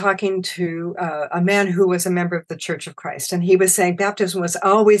was talking to a man who was a member of the Church of Christ, and he was saying baptism was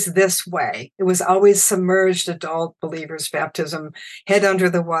always this way. It was always submerged adult believers' baptism, head under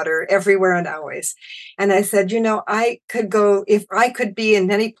the water, everywhere and always. And I said, I could go, if I could be in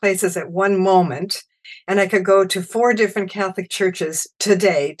many places at one moment, and I could go to 4 different Catholic churches to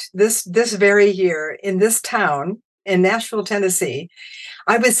date, this very year in this town in Nashville, Tennessee,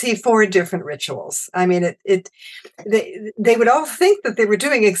 I would see 4 different rituals. I mean, they would all think that they were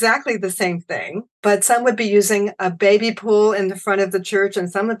doing exactly the same thing, but some would be using a baby pool in the front of the church,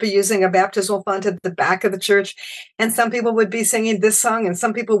 and some would be using a baptismal font at the back of the church, and some people would be singing this song, and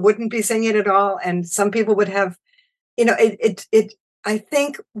some people wouldn't be singing it at all, and some people would have, I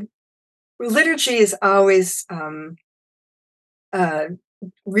think liturgy is always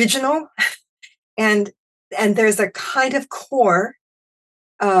regional. and there's a kind of core.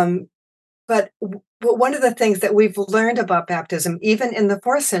 But one of the things that we've learned about baptism, even in the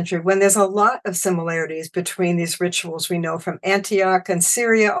 4th century, when there's a lot of similarities between these rituals, we know from Antioch and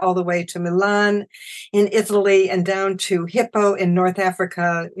Syria all the way to Milan in Italy and down to Hippo in North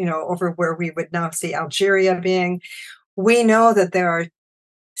Africa, over where we would now see Algeria being. We know that there are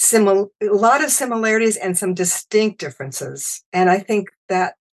a lot of similarities and some distinct differences. And I think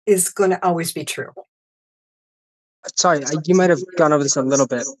that is going to always be true. Sorry, you might have gone over this a little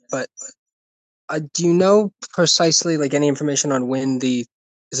bit, but do you know precisely, like, any information on when is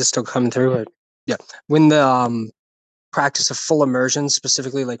it still coming through? Or, yeah, when the practice of full immersion,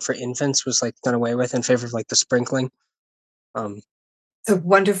 specifically like for infants, was like done away with in favor of like the sprinkling? It's a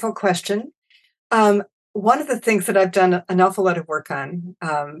wonderful question. One of the things that I've done an awful lot of work on,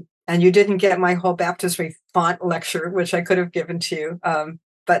 and you didn't get my whole baptistry font lecture, which I could have given to you,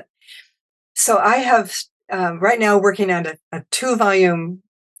 but so I have right now working on a two-volume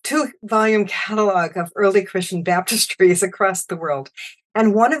catalog of early Christian baptistries across the world.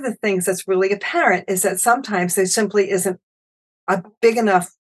 And one of the things that's really apparent is that sometimes there simply isn't a big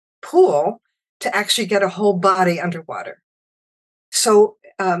enough pool to actually get a whole body underwater. So,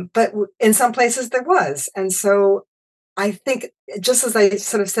 but in some places there was. And so I think, just as I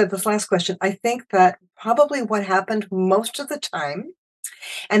sort of said this last question, I think that probably what happened most of the time,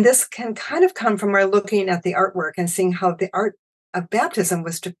 and this can kind of come from our looking at the artwork and seeing how the art of baptism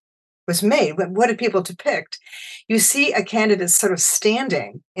was made. What did people depict? You see a candidate sort of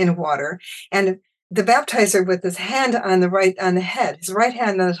standing in water, and the baptizer with his hand on the head, his right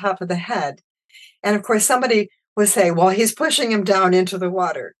hand on the top of the head. And of course, somebody would say, well, he's pushing him down into the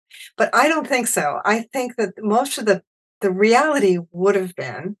water. But I don't think so. I think that most of the reality would have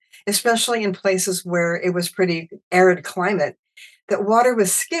been, especially in places where it was pretty arid climate, that water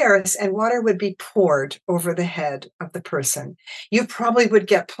was scarce and water would be poured over the head of the person. You probably would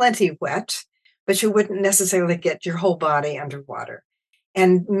get plenty wet, but you wouldn't necessarily get your whole body underwater.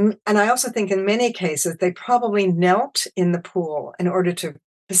 And I also think in many cases, they probably knelt in the pool in order to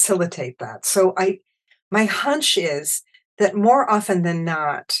facilitate that. So my hunch is that more often than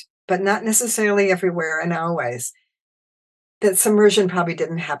not, but not necessarily everywhere and always, that submersion probably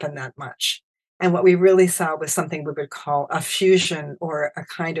didn't happen that much. And what we really saw was something we would call a fusion, or a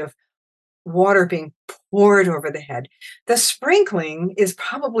kind of water being poured over the head. The sprinkling is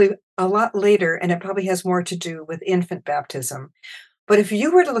probably a lot later, and it probably has more to do with infant baptism. But if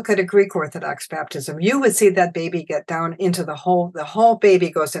you were to look at a Greek Orthodox baptism, you would see that baby get down into the whole baby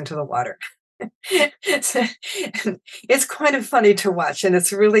goes into the water. It's kind of funny to watch. And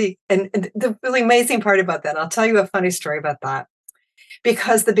it's really, and the really amazing part about that, I'll tell you a funny story about that.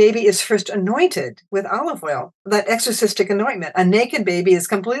 Because the baby is first anointed with olive oil, that exorcistic anointment. A naked baby is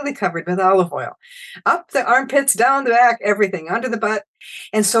completely covered with olive oil, up the armpits, down the back, everything, under the butt.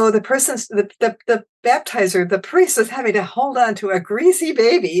 And so the baptizer, the priest, is having to hold on to a greasy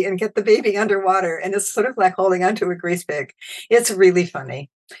baby and get the baby underwater. And it's sort of like holding onto a grease pig. It's really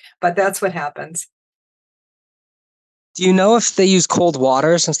funny, but that's what happens. Do you know if they use cold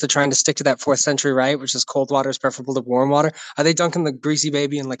water, since they're trying to stick to that 4th century rite, which is cold water is preferable to warm water? Are they dunking the greasy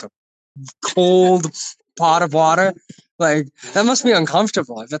baby in like a cold pot of water? Like, that must be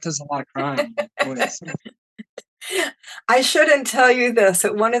uncomfortable. I bet there's a lot of crying. I shouldn't tell you this,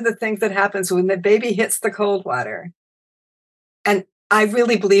 but one of the things that happens when the baby hits the cold water, and I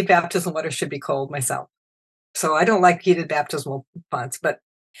really believe baptismal water should be cold myself, so I don't like heated baptismal fonts, but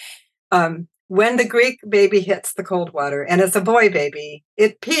when the Greek baby hits the cold water, and it's a boy baby,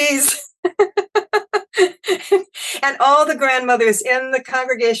 it pees. And all the grandmothers in the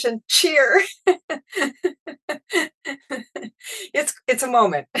congregation cheer. It's a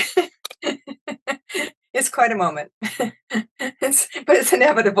moment. It's quite a moment. But it's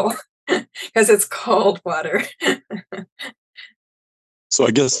inevitable because it's cold water. So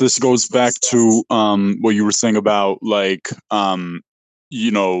I guess this goes back to what you were saying about like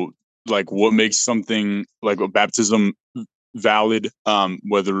what makes something like a baptism valid,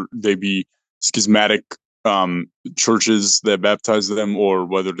 whether they be schismatic churches that baptize them, or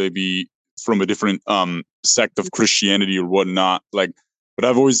whether they be from a different sect of Christianity or whatnot. Like, but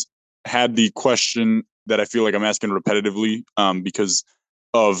I've always had the question that I feel like I'm asking repetitively because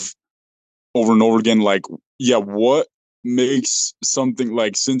of over and over again, like, yeah, what makes something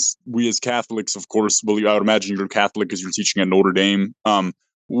like, since we as Catholics, of course, believe, I would imagine you're Catholic because you're teaching at Notre Dame.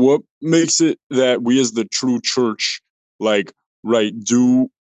 What makes it that we as the true church, like, right, do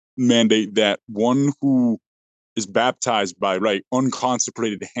mandate that one who is baptized by, right,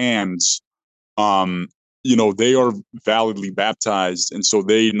 unconsecrated hands they are validly baptized, and so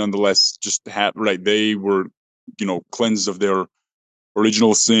they nonetheless just have they were cleansed of their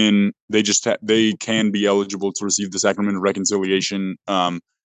original sin. They just they can be eligible to receive the sacrament of reconciliation, to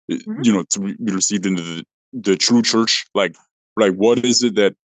be received into the true church. What is it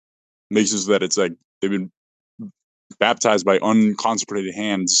that makes us that it's like they've been baptized by unconsecrated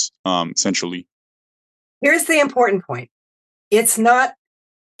hands, essentially? Here's the important point. It's not,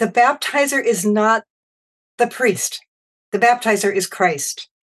 the baptizer is not the priest. The baptizer is Christ.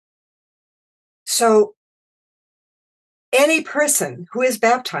 So any person who is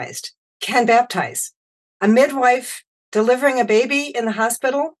baptized can baptize. A midwife delivering a baby in the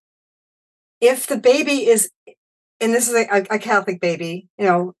hospital, if the baby is, and this is a Catholic baby,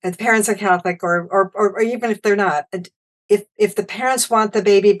 if parents are Catholic, or even if they're not, if the parents want the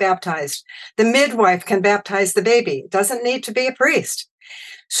baby baptized, the midwife can baptize the baby. It doesn't need to be a priest.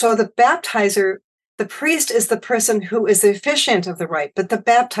 So the baptizer, the priest is the person who is the officiant of the rite, but the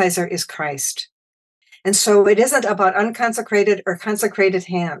baptizer is Christ. And so it isn't about unconsecrated or consecrated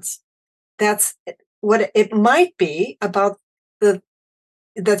hands. That's what it might be about,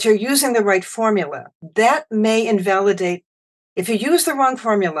 that you're using the right formula. That may invalidate, if you use the wrong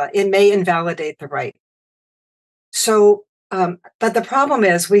formula, it may invalidate the rite. So, but the problem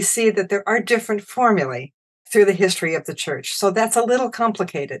is we see that there are different formulae through the history of the church. So that's a little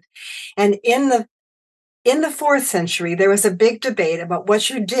complicated. And in the 4th century, there was a big debate about what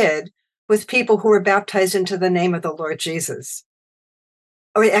you did with people who were baptized into the name of the Lord Jesus.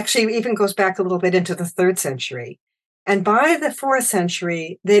 Or it actually even goes back a little bit into the 3rd century. And by the 4th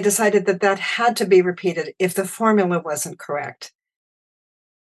century, they decided that had to be repeated if the formula wasn't correct.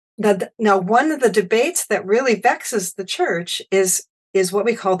 Now, one of the debates that really vexes the church is what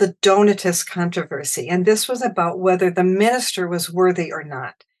we call the Donatist controversy. And this was about whether the minister was worthy or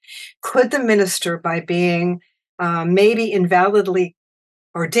not. Could the minister, by being maybe invalidly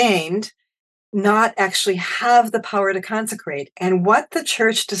ordained, not actually have the power to consecrate? And what the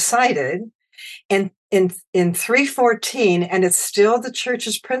church decided in 314, and it's still the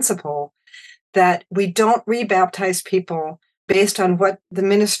church's principle, that we don't rebaptize people based on what the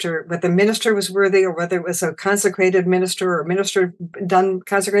minister was worthy, or whether it was a consecrated minister or a minister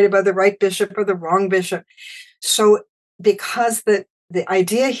consecrated by the right bishop or the wrong bishop. So because the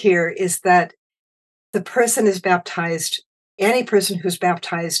idea here is that the person is baptized, any person who's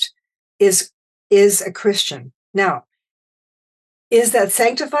baptized is a Christian. Now, is that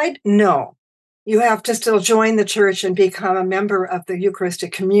sanctified? No. You have to still join the church and become a member of the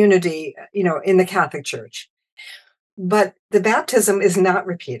Eucharistic community, in the Catholic Church. But the baptism is not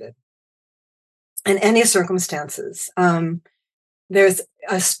repeated in any circumstances. There's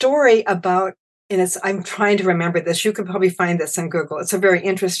a story about, and I'm trying to remember this. You could probably find this on Google. It's a very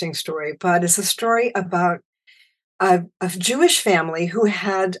interesting story, but it's a story about a Jewish family who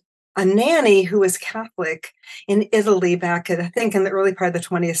had a nanny who was Catholic in Italy back at, I think, in the early part of the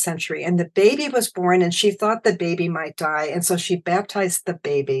 20th century. And the baby was born, and she thought the baby might die. And so she baptized the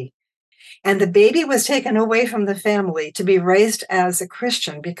baby. And the baby was taken away from the family to be raised as a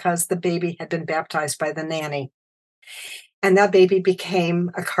Christian because the baby had been baptized by the nanny. And that baby became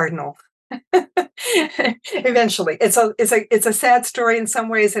a cardinal. Eventually, it's a sad story in some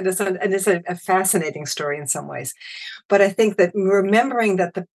ways, and it's a fascinating story in some ways. But I think that remembering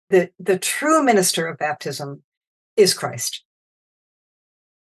that the true minister of baptism is Christ.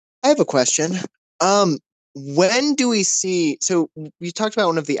 I have a question. When do we see, so you talked about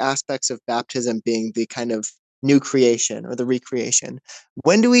one of the aspects of baptism being the kind of new creation or the recreation.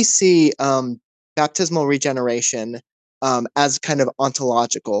 When do we see baptismal regeneration as kind of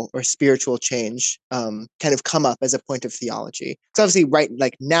ontological or spiritual change kind of come up as a point of theology? Because obviously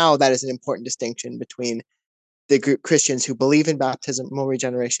like now that is an important distinction between the Christians who believe in baptismal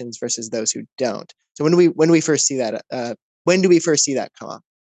regenerations versus those who don't. So when do we first see that come up?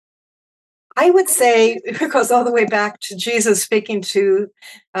 I would say it goes all the way back to Jesus speaking to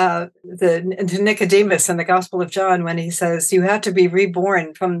Nicodemus in the Gospel of John, when he says, "You have to be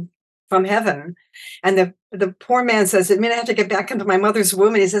reborn from heaven." And the poor man says, "I mean, I have to get back into my mother's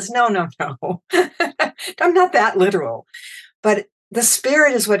womb." And he says, "No. I'm not that literal. But the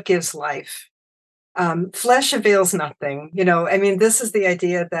Spirit is what gives life. Flesh avails nothing." I mean, this is the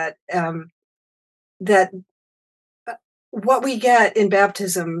idea that what we get in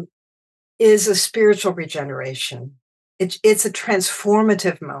baptism is a spiritual regeneration. It's a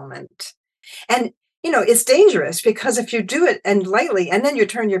transformative moment. And, it's dangerous, because if you do it and lightly, and then you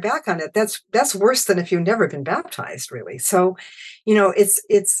turn your back on it, that's worse than if you've never been baptized, really. So,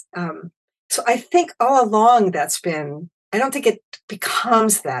 so I think all along that's been I don't think it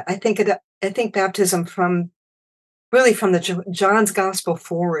becomes that. I think baptism from John's gospel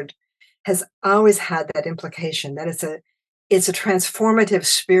forward has always had that implication that it's a transformative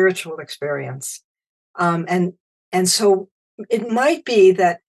spiritual experience. And so it might be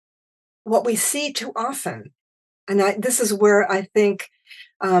that what we see too often, and this is where I think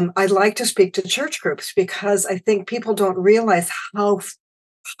I'd like to speak to church groups, because I think people don't realize how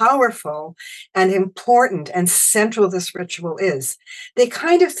powerful and important and central this ritual is. They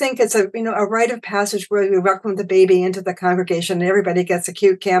kind of think it's a rite of passage where you welcome the baby into the congregation and everybody gets a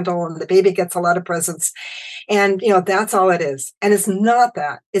cute candle and the baby gets a lot of presents. And, that's all it is. And it's not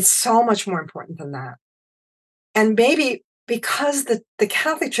that. It's so much more important than that. And maybe because the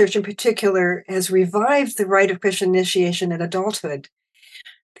Catholic Church in particular has revived the rite of Christian initiation in adulthood,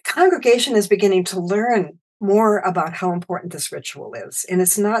 the congregation is beginning to learn more about how important this ritual is. And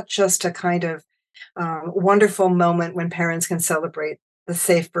it's not just a kind of wonderful moment when parents can celebrate the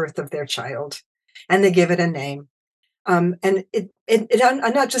safe birth of their child and they give it a name. And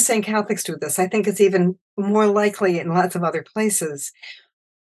I'm not just saying Catholics do this. I think it's even more likely in lots of other places.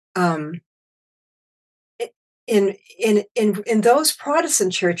 In those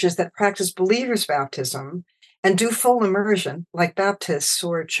Protestant churches that practice believers' baptism and do full immersion, like Baptists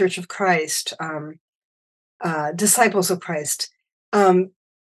or Church of Christ, Disciples of Christ,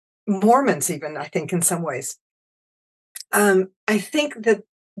 Mormons even, I think, in some ways. I think that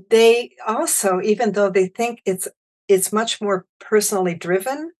they also, even though they think it's much more personally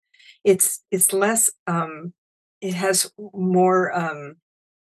driven, it's less, it has more,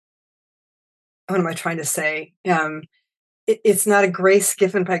 what am I trying to say? It's not a grace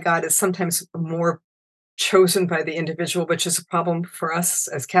given by God. It's sometimes more chosen by the individual, which is a problem for us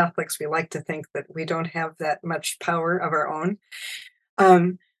as Catholics. We like to think that we don't have that much power of our own.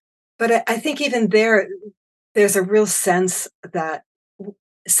 But I think even there's a real sense that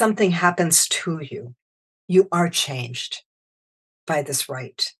something happens to you. You are changed by this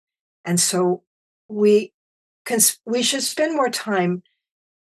rite. And so we should spend more time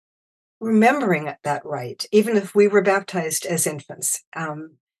remembering that rite, even if we were baptized as infants,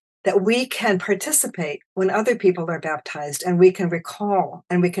 that we can participate when other people are baptized, and we can recall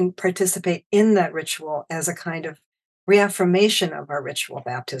and we can participate in that ritual as a kind of reaffirmation of our ritual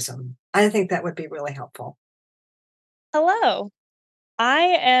baptism. I think that would be really helpful. Hello. I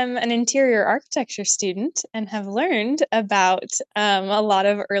am an interior architecture student and have learned about a lot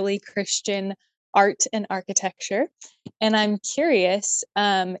of early Christian art and architecture. And I'm curious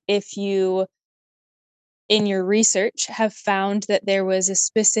if you, in your research, have found that there was a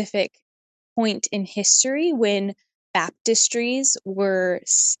specific point in history when baptistries were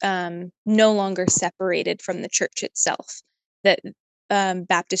no longer separated from the church itself, that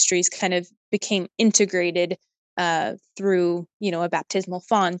baptistries kind of became integrated through, a baptismal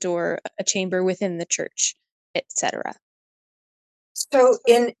font or a chamber within the church, etc. So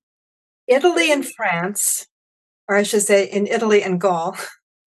in Italy and France, or I should say in Italy and Gaul,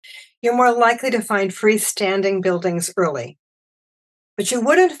 you're more likely to find freestanding buildings early. But you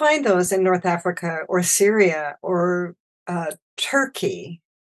wouldn't find those in North Africa or Syria or Turkey,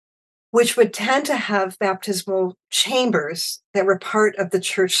 which would tend to have baptismal chambers that were part of the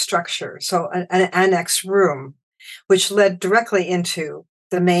church structure. So an annexed room, which led directly into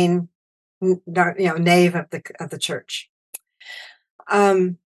the main, nave of the church.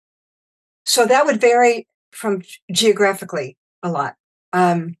 So that would vary from geographically a lot.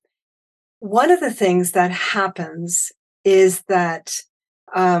 One of the things that happens is that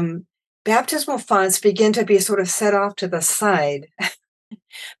baptismal fonts begin to be sort of set off to the side.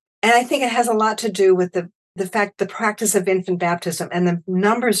 And I think it has a lot to do with the practice of infant baptism and the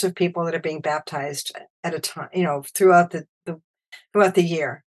numbers of people that are being baptized at a time, throughout the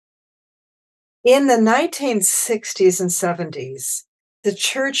year. In the 1960s and 70s, the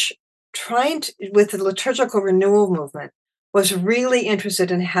church, with the liturgical renewal movement, was really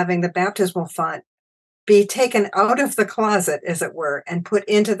interested in having the baptismal font be taken out of the closet, as it were, and put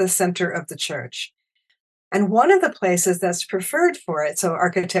into the center of the church. And one of the places that's preferred for it, so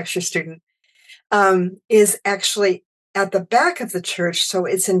architecture student, is actually at the back of the church. So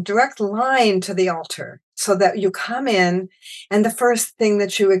it's in direct line to the altar, so that you come in and the first thing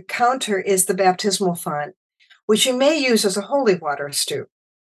that you encounter is the baptismal font, which you may use as a holy water stoup.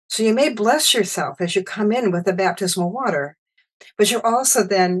 So you may bless yourself as you come in with the baptismal water, but you're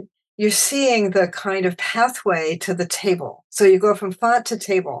seeing the kind of pathway to the table. So you go from font to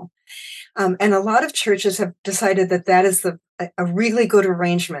table. And a lot of churches have decided that is a really good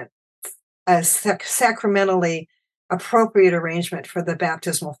arrangement, a sacramentally appropriate arrangement for the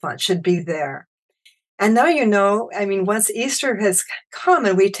baptismal font should be there. And now you know, I mean, once Easter has come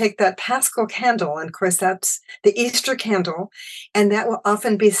and we take that Paschal candle, and of course that's the Easter candle, and that will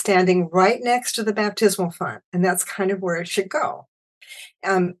often be standing right next to the baptismal font. And that's kind of where it should go.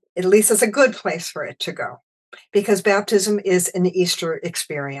 At least it's a good place for it to go, because baptism is an Easter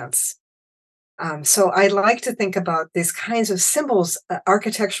experience. So I like to think about these kinds of symbols,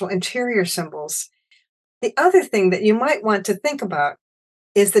 architectural interior symbols. The other thing that you might want to think about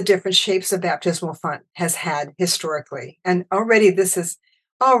is the different shapes the baptismal font has had historically. And already this is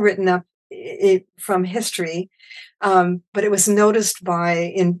all written up from history, but it was noticed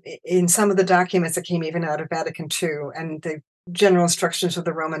in some of the documents that came even out of Vatican II and the general instructions of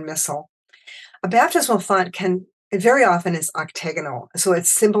the Roman Missal. A baptismal font very often is octagonal, so it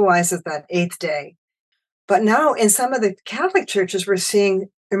symbolizes that eighth day. But now in some of the Catholic churches, we're seeing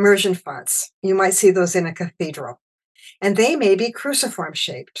immersion fonts. You might see those in a cathedral. And they may be cruciform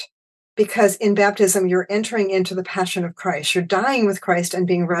shaped, because in baptism, you're entering into the passion of Christ. You're dying with Christ and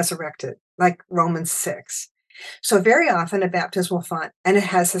being resurrected, like Romans 6. So very often a baptismal font, and it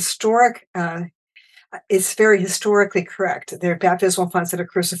has it's very historically correct. There are baptismal fonts that are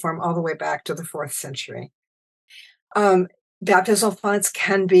cruciform all the way back to the 4th century. Baptismal fonts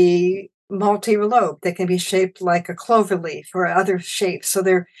can be multi-lobed. They can be shaped like a clover leaf or other shapes. So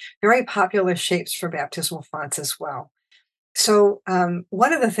they're very popular shapes for baptismal fonts as well. So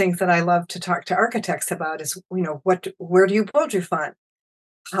one of the things that I love to talk to architects about is, where do you build your font?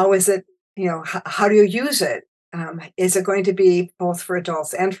 How is it, how do you use it? Is it going to be both for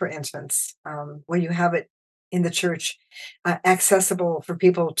adults and for infants? Will you have it in the church accessible for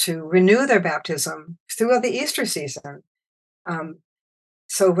people to renew their baptism throughout the Easter season?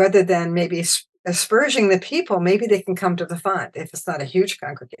 So rather than maybe asperging the people, maybe they can come to the font if it's not a huge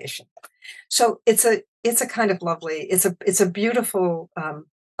congregation. So it's a kind of lovely, it's a beautiful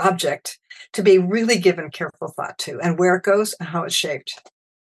object to be really given careful thought to, and where it goes and how it's shaped.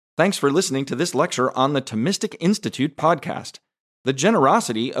 Thanks for listening to this lecture on the Thomistic Institute podcast. The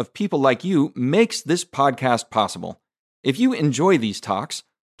generosity of people like you makes this podcast possible. If you enjoy these talks,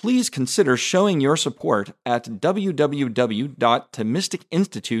 please consider showing your support at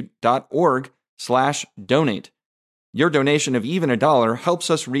www.thomisticinstitute.org/donate. Your donation of even $1 helps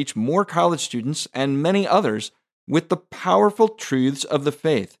us reach more college students and many others with the powerful truths of the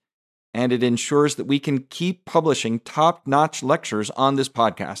faith, and it ensures that we can keep publishing top-notch lectures on this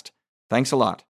podcast. Thanks a lot.